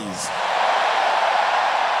price.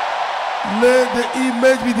 Let the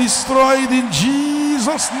image be destroyed in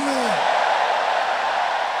Jesus' name.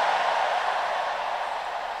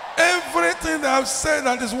 Everything that I've said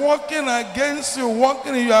that is working against you,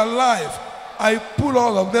 working in your life, I pull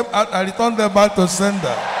all of them out, I return them back to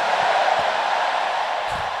sender.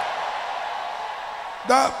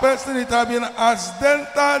 That person, it has been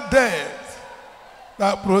accidental death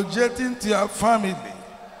that projecting to your family.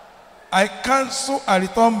 I cancel, I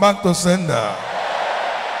return back to sender.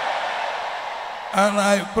 And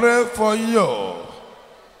I pray for you.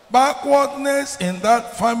 Backwardness in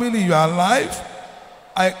that family, your life,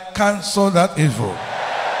 I cancel that evil.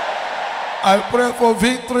 I pray for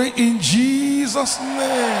victory in Jesus'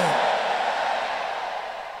 name.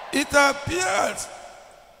 It appears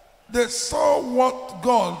they saw what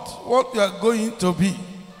you are going to be.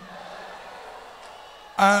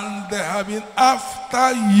 And they have been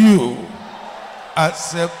after you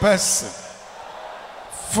as a person.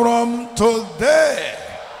 From today,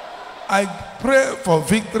 I pray for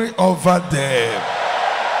victory over them.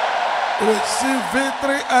 Receive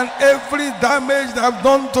victory, and every damage that I've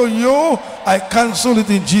done to you, I cancel it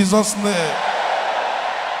in Jesus' name.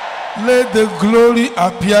 Let the glory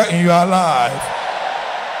appear in your life.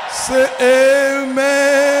 Say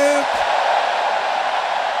amen.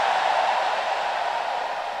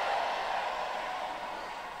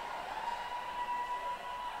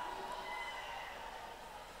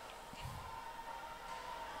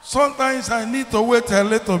 Sometimes I need to wait a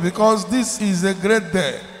little because this is a great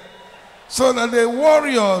day. So that the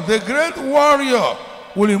warrior, the great warrior,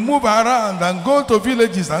 will move around and go to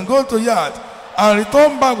villages and go to yards and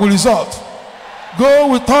return back with result. Go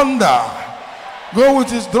with thunder. Go with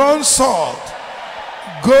his drawn sword.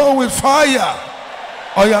 Go with fire.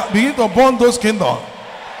 Oh yeah, begin to burn those kingdoms.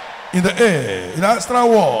 In the air, in the astral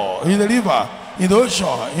world, in the river, in the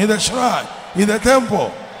ocean, in the shrine, in the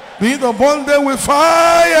temple. Begin to burn them with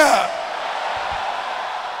fire.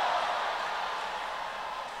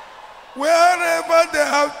 Wherever they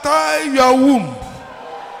have tied your womb,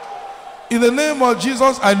 in the name of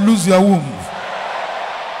Jesus, I lose your womb.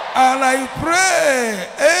 And I pray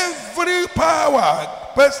every power,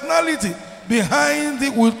 personality behind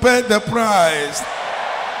it will pay the price.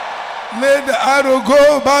 Let the arrow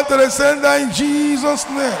go back to the sender in Jesus'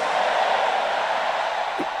 name.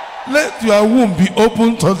 Let your womb be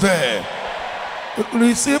open to them.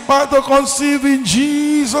 Receive power to conceive in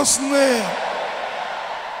Jesus' name.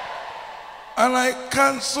 And I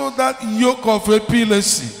cancel that yoke of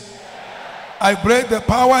epilepsy. I break the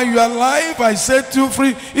power in your life. I set you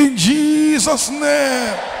free in Jesus'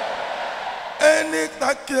 name. Any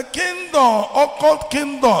kingdom, occult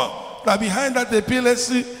kingdom, that behind that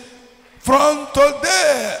epilepsy, from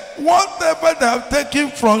today, whatever they have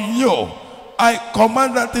taken from you, I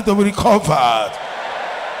command that it to be recovered.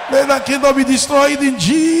 Let that kingdom be destroyed in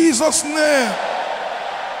Jesus' name.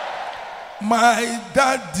 My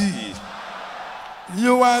daddy,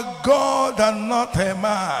 you are God and not a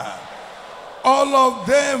man. All of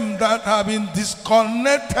them that have been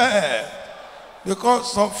disconnected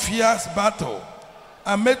because of fierce battle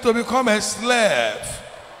are made to become a slave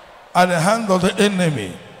at the hand of the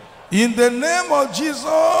enemy. In the name of Jesus,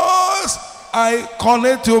 I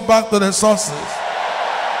connect you back to the sources,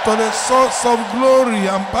 to the source of glory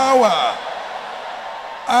and power.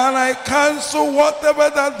 And I cancel whatever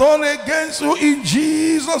that done against you in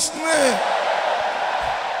Jesus' name.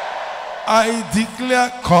 I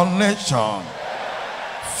declare connection,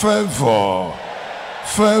 favor,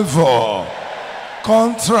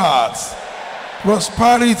 contracts,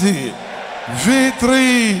 prosperity,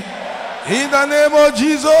 victory. In the name of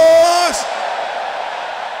Jesus.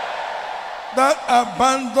 That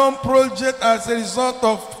abandoned project as a result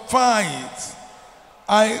of fight,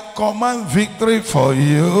 I command victory for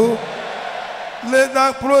you. Let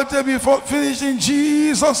that project be finished in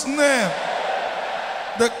Jesus' name.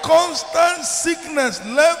 The constant sickness,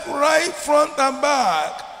 left, right, front, and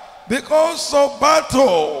back, because of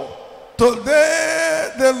battle,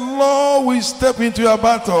 today the Lord will step into your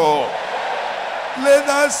battle. Let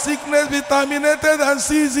that sickness be terminated and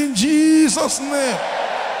cease in Jesus' name.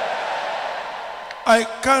 I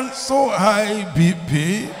cancel high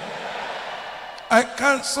BP. I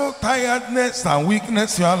cancel tiredness and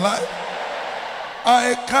weakness in your life.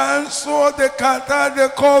 I cancel the catarrh, the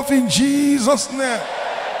cough in Jesus' name.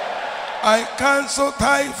 I cancel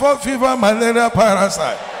typhoid fever, malaria,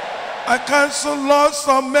 parasite. I cancel loss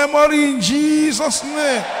of memory in Jesus'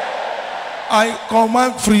 name. I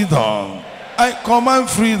command freedom. I command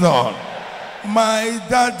freedom. My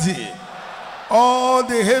daddy, all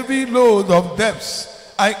the heavy load of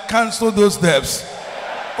debts, I cancel those debts.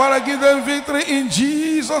 Father, give them victory in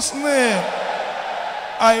Jesus' name.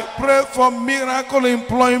 I pray for miracle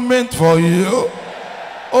employment for you.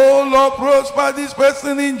 Oh Lord, prosper this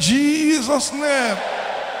person in Jesus' name.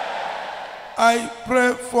 I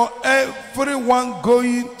pray for everyone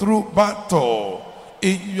going through battle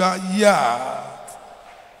in your yard.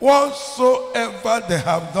 Whatsoever they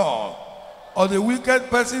have done, or the wicked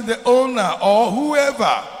person, the owner, or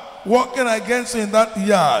whoever walking against you in that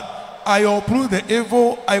yard, I uproot the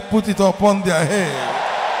evil, I put it upon their head.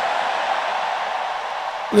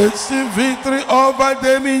 Receive victory over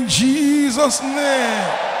them in Jesus' name.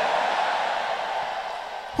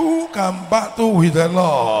 Who can battle with the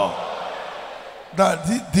Lord that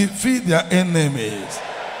defeat their enemies?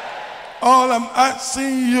 All I'm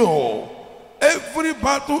asking you, every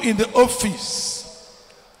battle in the office,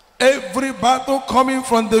 every battle coming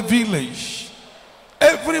from the village,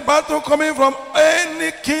 every battle coming from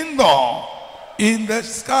any kingdom, in the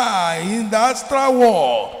sky, in the astral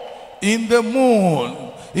world, in the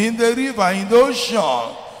moon, in the river, in the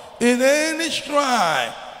ocean, in any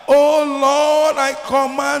shrine, oh Lord, I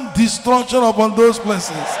command destruction upon those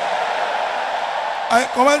places. I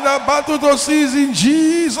command that battle to cease in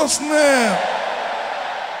Jesus' name.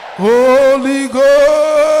 Holy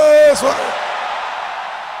Ghost.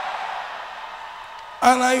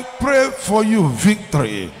 And I pray for you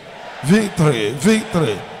victory, victory,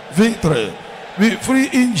 victory, victory. Be free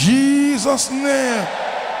in Jesus' name.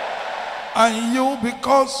 And you,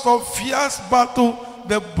 because of fierce battle,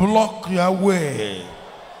 they block your way.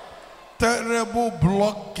 terrible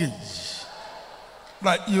blockage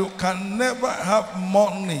that you can never have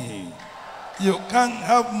money. You can't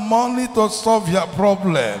have money to solve your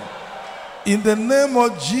problem. In the name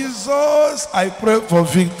of Jesus, I pray for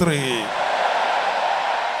victory.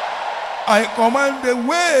 I command the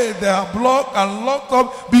way they are blocked and locked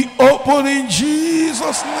up be open in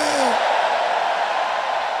Jesus' name.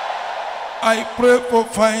 I pray for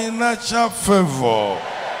financial favor,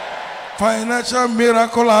 financial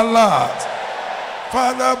miracle alert.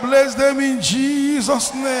 Father, bless them in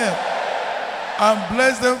Jesus' name. And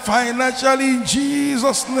bless them financially in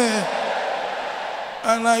Jesus' name.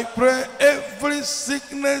 And I pray every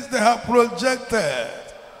sickness they have projected,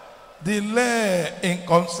 delay in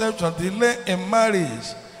conception, delay in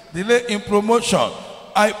marriage, delay in promotion,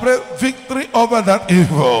 I pray victory over that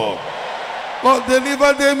evil. Lord,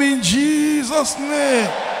 deliver them in Jesus' name.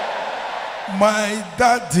 My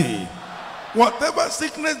daddy, whatever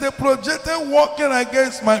sickness they projected working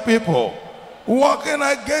against my people, working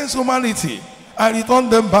against humanity, I return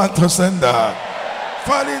them back to sender.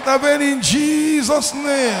 Father, intervene in Jesus'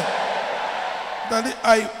 name. Daddy,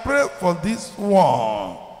 I pray for this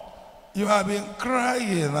one. You have been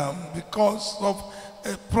crying because of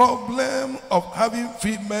a problem of having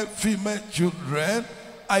female children.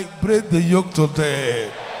 I break the yoke today.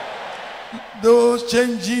 Those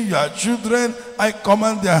changing your children, I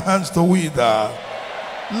command their hands to wither.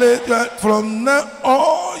 Later, from now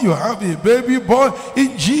on, you have a baby boy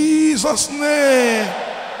in Jesus' name.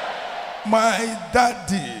 My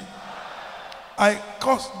daddy, I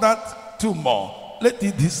cause that tumor. Let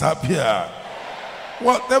it disappear.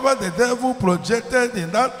 Whatever the devil projected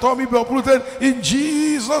in that tummy be uprooted in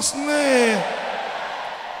Jesus' name.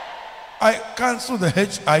 I cancel the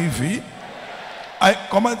HIV. I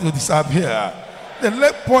command it to disappear. The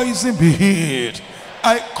lead poison be healed.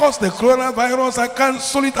 I cause the coronavirus. I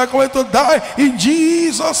cancel it. I command it to die in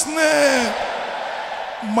Jesus' name.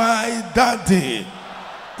 My daddy,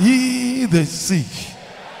 heal the sick.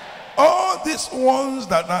 All these ones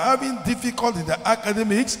that are having difficulty in the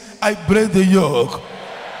academics, I break the yoke.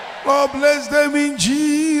 Lord, bless them in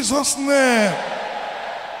Jesus' name.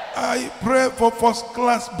 I pray for first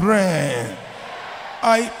class brain.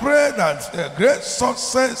 I pray that great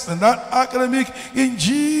success in that academic in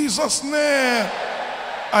Jesus' name.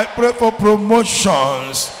 I pray for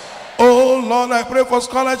promotions. Oh Lord, I pray for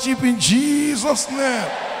scholarship in Jesus' name.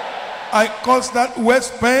 I cause that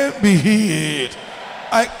waist pain be healed.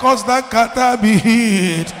 I cause that catarrh be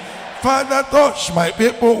healed. Father, touch my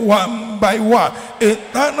people one by one.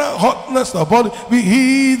 Eternal hotness of body be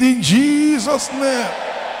healed in Jesus' name.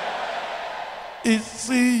 It's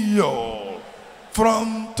you.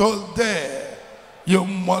 From today, you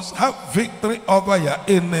must have victory over your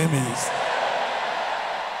enemies.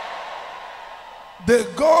 The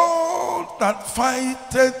God that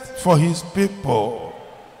fighteth for his people,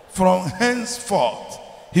 from henceforth,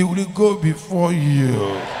 he will go before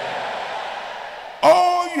you.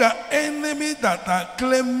 All your enemies that are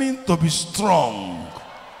claiming to be strong,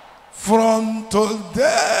 from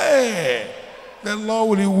today, the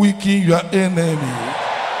Lord will weaken your enemy.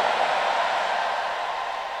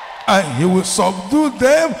 And he will subdue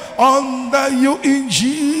them under you in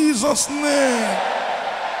Jesus' name.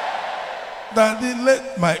 Daddy,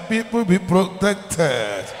 let my people be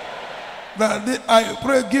protected. Daddy, I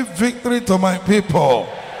pray, give victory to my people.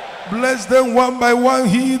 Bless them one by one,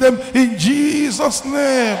 heal them in Jesus'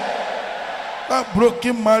 name. That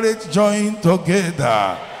broken marriage join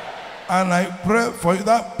together. And I pray for you,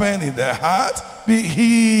 that pain in the heart be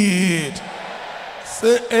healed.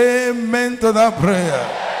 Say amen to that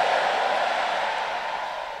prayer.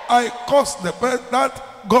 I cause that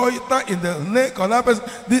goiter in the neck of that person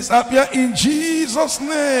disappear in Jesus'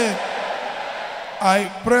 name.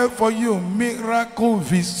 I pray for you, miracle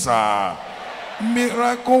visa,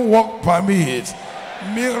 miracle work permit,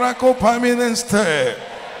 miracle permanent stay,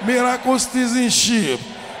 miracle citizenship.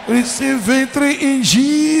 Receive victory in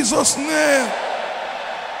Jesus' name.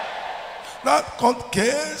 That court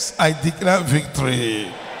case, I declare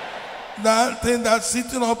victory. That thing that's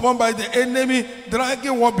sitting upon by the enemy,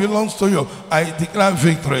 dragging what belongs to you, I declare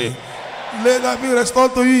victory. Let that be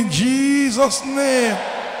restored to you in Jesus' name.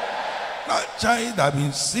 That child that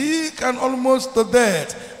been sick and almost to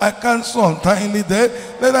death, I cancel untimely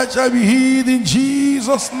death. Let that child be healed in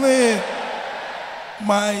Jesus' name.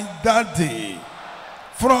 My daddy,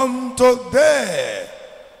 from today,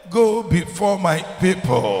 go before my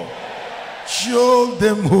people. Show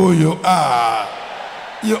them who you are.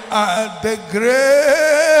 You are the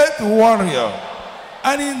great warrior.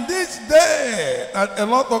 And in this day, that a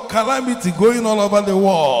lot of calamity going all over the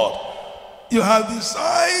world, You have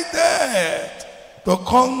decided to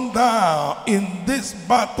come down in this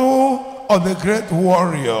battle of the great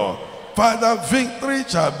warrior. Father, victory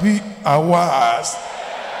shall be ours.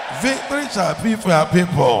 Victory shall be for our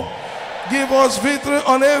people. Give us victory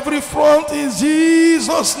on every front in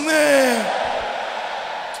Jesus' name.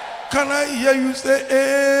 Can I hear you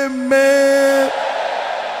say amen?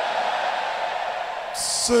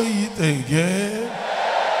 Say it again.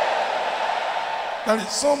 There is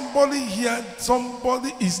somebody here,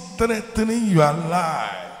 somebody is threatening your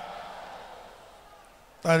life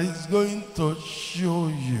that is going to show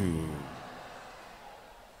you.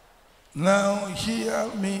 Now hear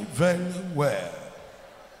me very well.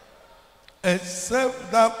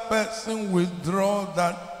 Except that person withdraw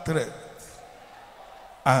that threat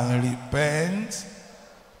and repent,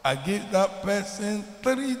 I give that person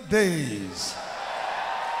 3 days.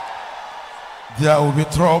 There will be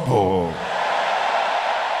trouble.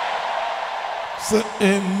 Say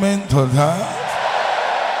amen to that.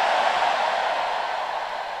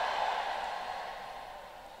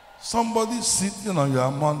 Somebody sitting on your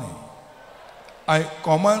money. I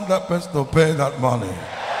command that person to pay that money.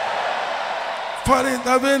 Father,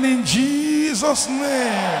 intervene in Jesus'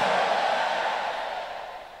 name.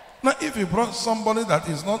 Now, if you brought somebody that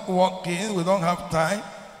is not working, we don't have time,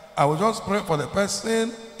 I will just pray for the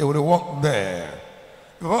person, it will walk there.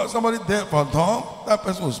 If you brought somebody there for dumb, that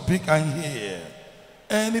person will speak and hear.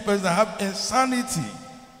 Any person that have insanity,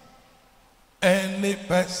 any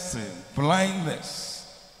person, blindness,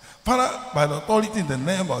 Father, by the authority in the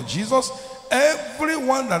name of Jesus,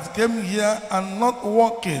 everyone that came here and not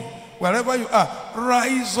walking, wherever you are,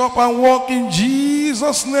 rise up and walk in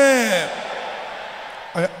Jesus' name.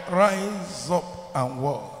 Rise up and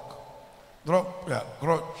walk. Drop your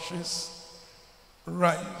crutches.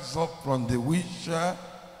 Rise up from the wheelchair.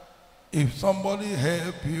 If somebody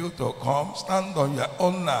help you to come, stand on your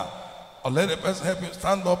own now. Or let the person help you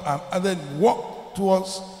stand up and then walk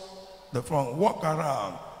towards the front. Walk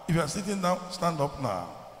around. If you are sitting down, stand up now.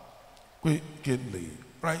 Quickly.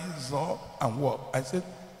 Rise up and walk. I said,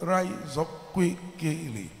 rise up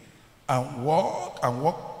quickly and walk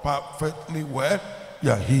perfectly well.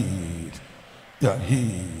 You're healed. You're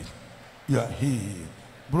healed. You're healed.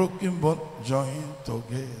 Broken bone joined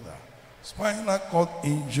together. Spinal cord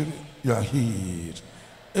injury, you're healed.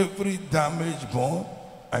 Every damaged bone,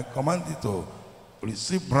 I command it to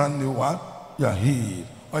receive brand new one. You're healed.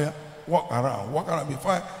 Oh yeah, walk around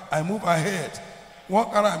before I move ahead.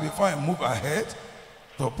 Walk around before I move ahead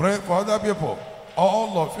to pray for other people.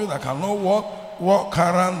 All of you that cannot walk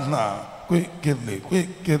around now. Quickly.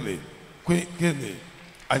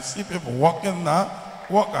 I see people walking now.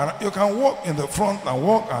 Walk around. You can walk in the front and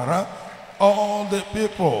walk around. All the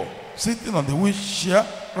people sitting on the wheelchair,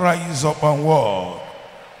 rise up and walk.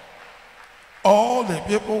 All the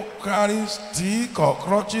people carrying stick or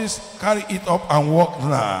crutches, carry it up and walk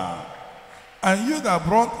now. And you that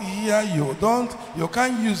brought here, you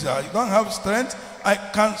can't use it. You don't have strength. I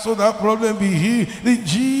cancel that problem. Be healed in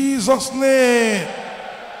Jesus' name.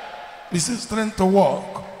 This is strength to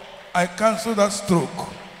walk. I cancel that stroke.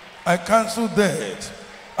 I cancel death.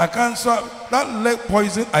 I cancel that leg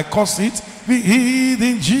poison. I curse it. Be healed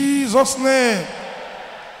in Jesus' name.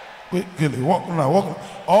 Quickly, walk now, walk now.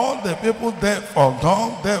 All the people deaf or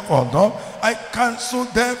dumb, I cancel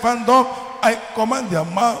deaf and dumb. I command their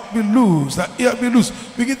mouth be loose, their ear be loose.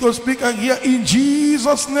 Begin to speak and hear in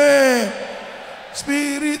Jesus' name.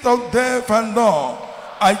 Spirit of deaf and dumb,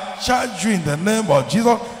 I charge you in the name of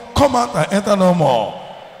Jesus. Come out and enter no more.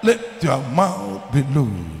 Let your mouth be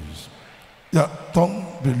loose. Your tongue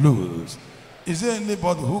be loose. Is there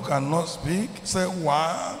anybody who cannot speak? Say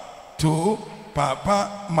 1, 2,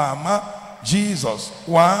 Papa, Mama, Jesus.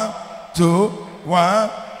 1, 2, 1,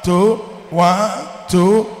 2, 1,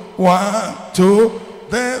 2, 1, 2.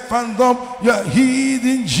 Deaf and dumb, you are healed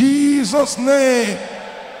in Jesus' name.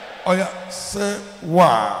 Oh yeah, say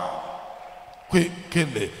wow.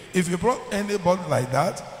 Quickly. If you brought anybody like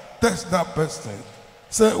that, test that person.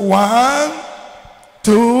 Say 1,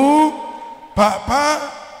 2,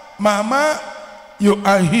 Papa, Mama, you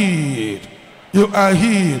are healed. You are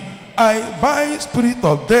healed. I bind spirit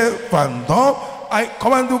of death and dumb. I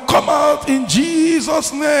command you come out in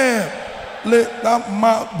Jesus' name. Let that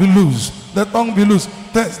mouth be loose. The tongue be loose.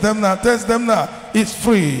 Test them now. Test them now. It's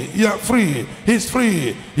free. You're free. He's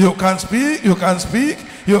free. You can speak. You can speak.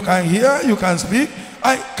 You can hear. You can speak.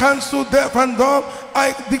 I cancel deaf and dumb.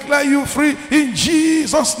 I declare you free in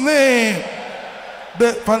Jesus' name.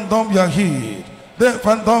 Deaf and dumb, you are healed. Deaf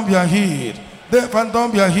and dumb, you are healed. Deaf and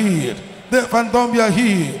dumb, you are healed. Deaf and dumb, you are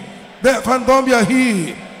healed. Deaf and dumb, you are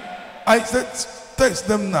healed. I said, test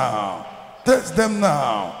them now. Test them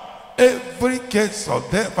now. Every case of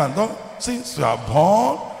death and death, since you are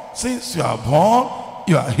born,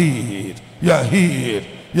 you are healed. You are healed.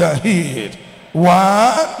 You are healed.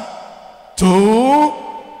 1, 2,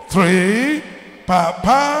 3.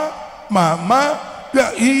 Papa, Mama, you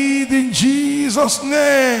are healed in Jesus'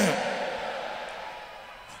 name.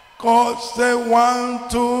 God said 1,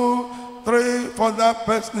 2, 3, for that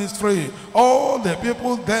person is free. All the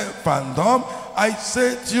people deaf and dumb, I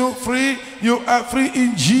set you free. You are free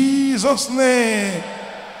in Jesus' name.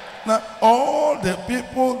 Now, all the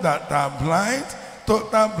people that are blind,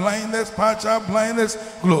 total blindness, partial blindness,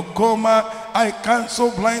 glaucoma, I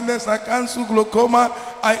cancel blindness, I cancel glaucoma.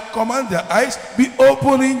 I command their eyes be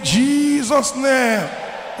open in Jesus' name.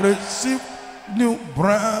 Receive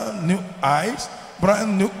brand new eyes,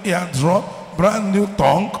 brand new eardrum, brand new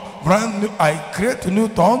tongue, brand new. I create new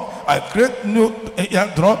tongue, I create new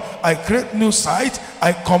eardrum, I create new sight.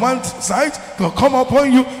 I command sight to come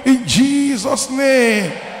upon you in Jesus'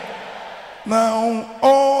 name. Now,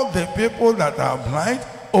 all the people that are blind,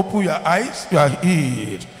 open your eyes, you are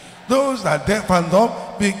healed. Those that are deaf and dumb,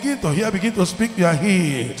 begin to hear, begin to speak, you are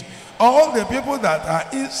healed. All the people that are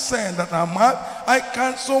insane, that are mad, I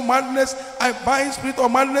cancel madness, I bind spirit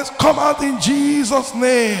of madness, come out in Jesus'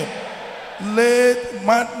 name. Let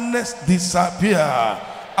madness disappear.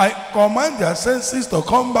 I command their senses to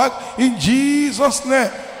come back in Jesus' name.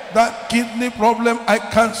 That kidney problem, I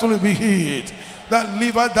cancel it, be healed. That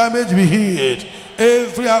liver damage be healed.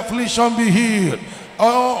 Every affliction be healed.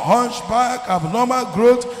 All hunchback, abnormal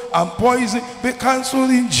growth, and poison be cancelled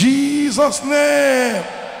in Jesus' name.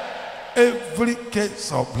 Every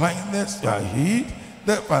case of blindness, you are healed.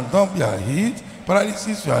 Deaf and dumb, you are healed.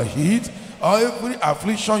 Paralysis, you are healed. Every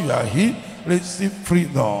affliction, you are healed. Receive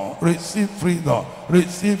freedom. Receive freedom.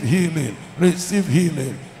 Receive healing. Receive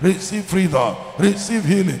healing. Receive freedom. Receive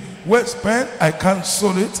healing. Waist pain, I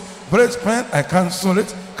cancel it. Breast pain, I cancel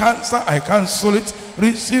it. Cancer, I cancel it.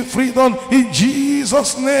 Receive freedom in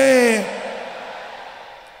Jesus' name.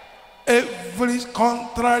 Every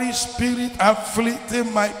contrary spirit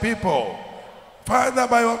afflicting my people, Father,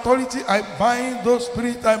 by authority, I bind those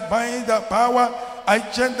spirits, I bind the power, I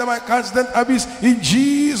change them, I cast them abyss in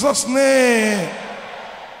Jesus' name.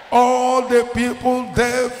 All the people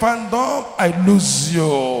deaf and dumb, I lose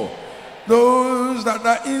you. Those that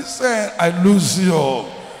are insane, I lose you.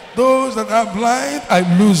 Those that are blind, I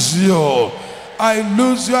lose you. I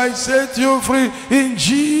lose you, I set you free in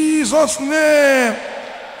Jesus' name.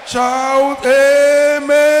 Shout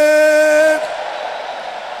amen.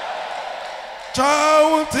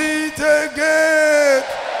 Shout it again.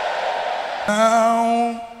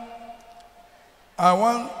 Now, I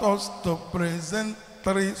want us to present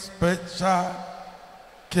 3 special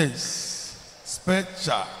cases.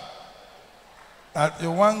 Special. That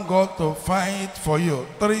you want God to fight for you.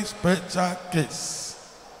 3 special cases.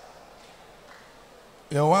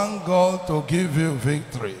 You want God to give you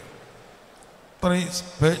victory. 3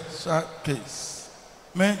 special cases.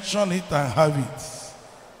 Mention it and have it.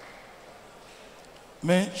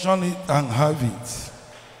 Mention it and have it.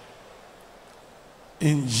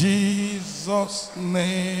 In Jesus'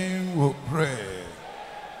 name we pray.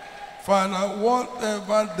 Father,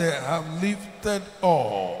 whatever they have lifted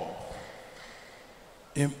up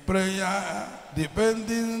in prayer,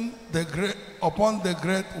 depending upon the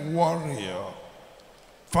great warrior,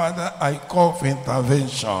 Father, I call for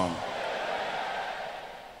intervention.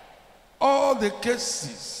 All the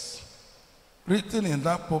cases written in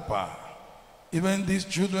that paper, even these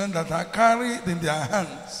children that are carried in their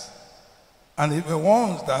hands, and even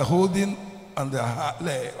ones that are holding on their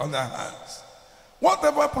leg, on their hands,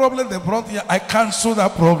 whatever problem they brought here, I cancel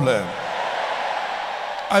that problem.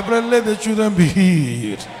 I pray, let the children be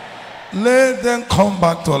healed. Let them come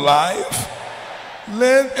back to life.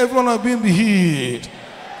 Let everyone of them be healed.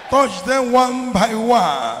 Touch them one by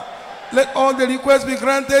one. Let all the requests be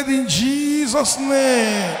granted in Jesus'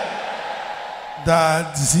 name.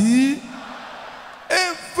 That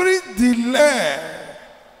every delay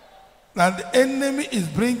that the enemy is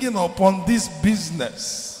bringing upon this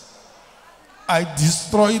business, I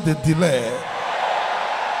destroy the delay.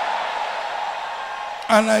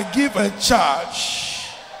 And I give a charge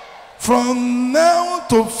from now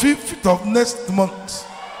to 5th of next month.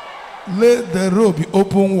 Let the road be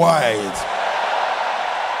open wide.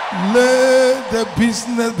 Let the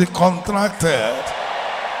business be contracted.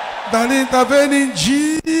 That intervene in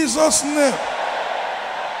Jesus' name.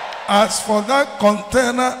 As for that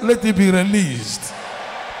container, let it be released.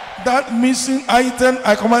 That missing item,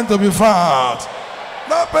 I command to be found.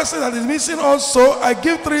 That person that is missing also, I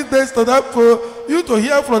give 3 days to that for you to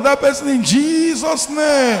hear from that person in Jesus'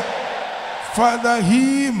 name. Father,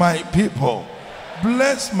 heal my people.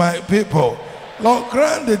 Bless my people. Lord,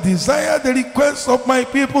 grant the desire, the request of my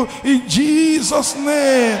people in Jesus'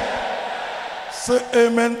 name. Say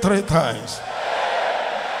amen 3 times.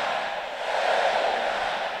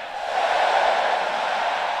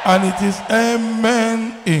 And it is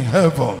amen in heaven.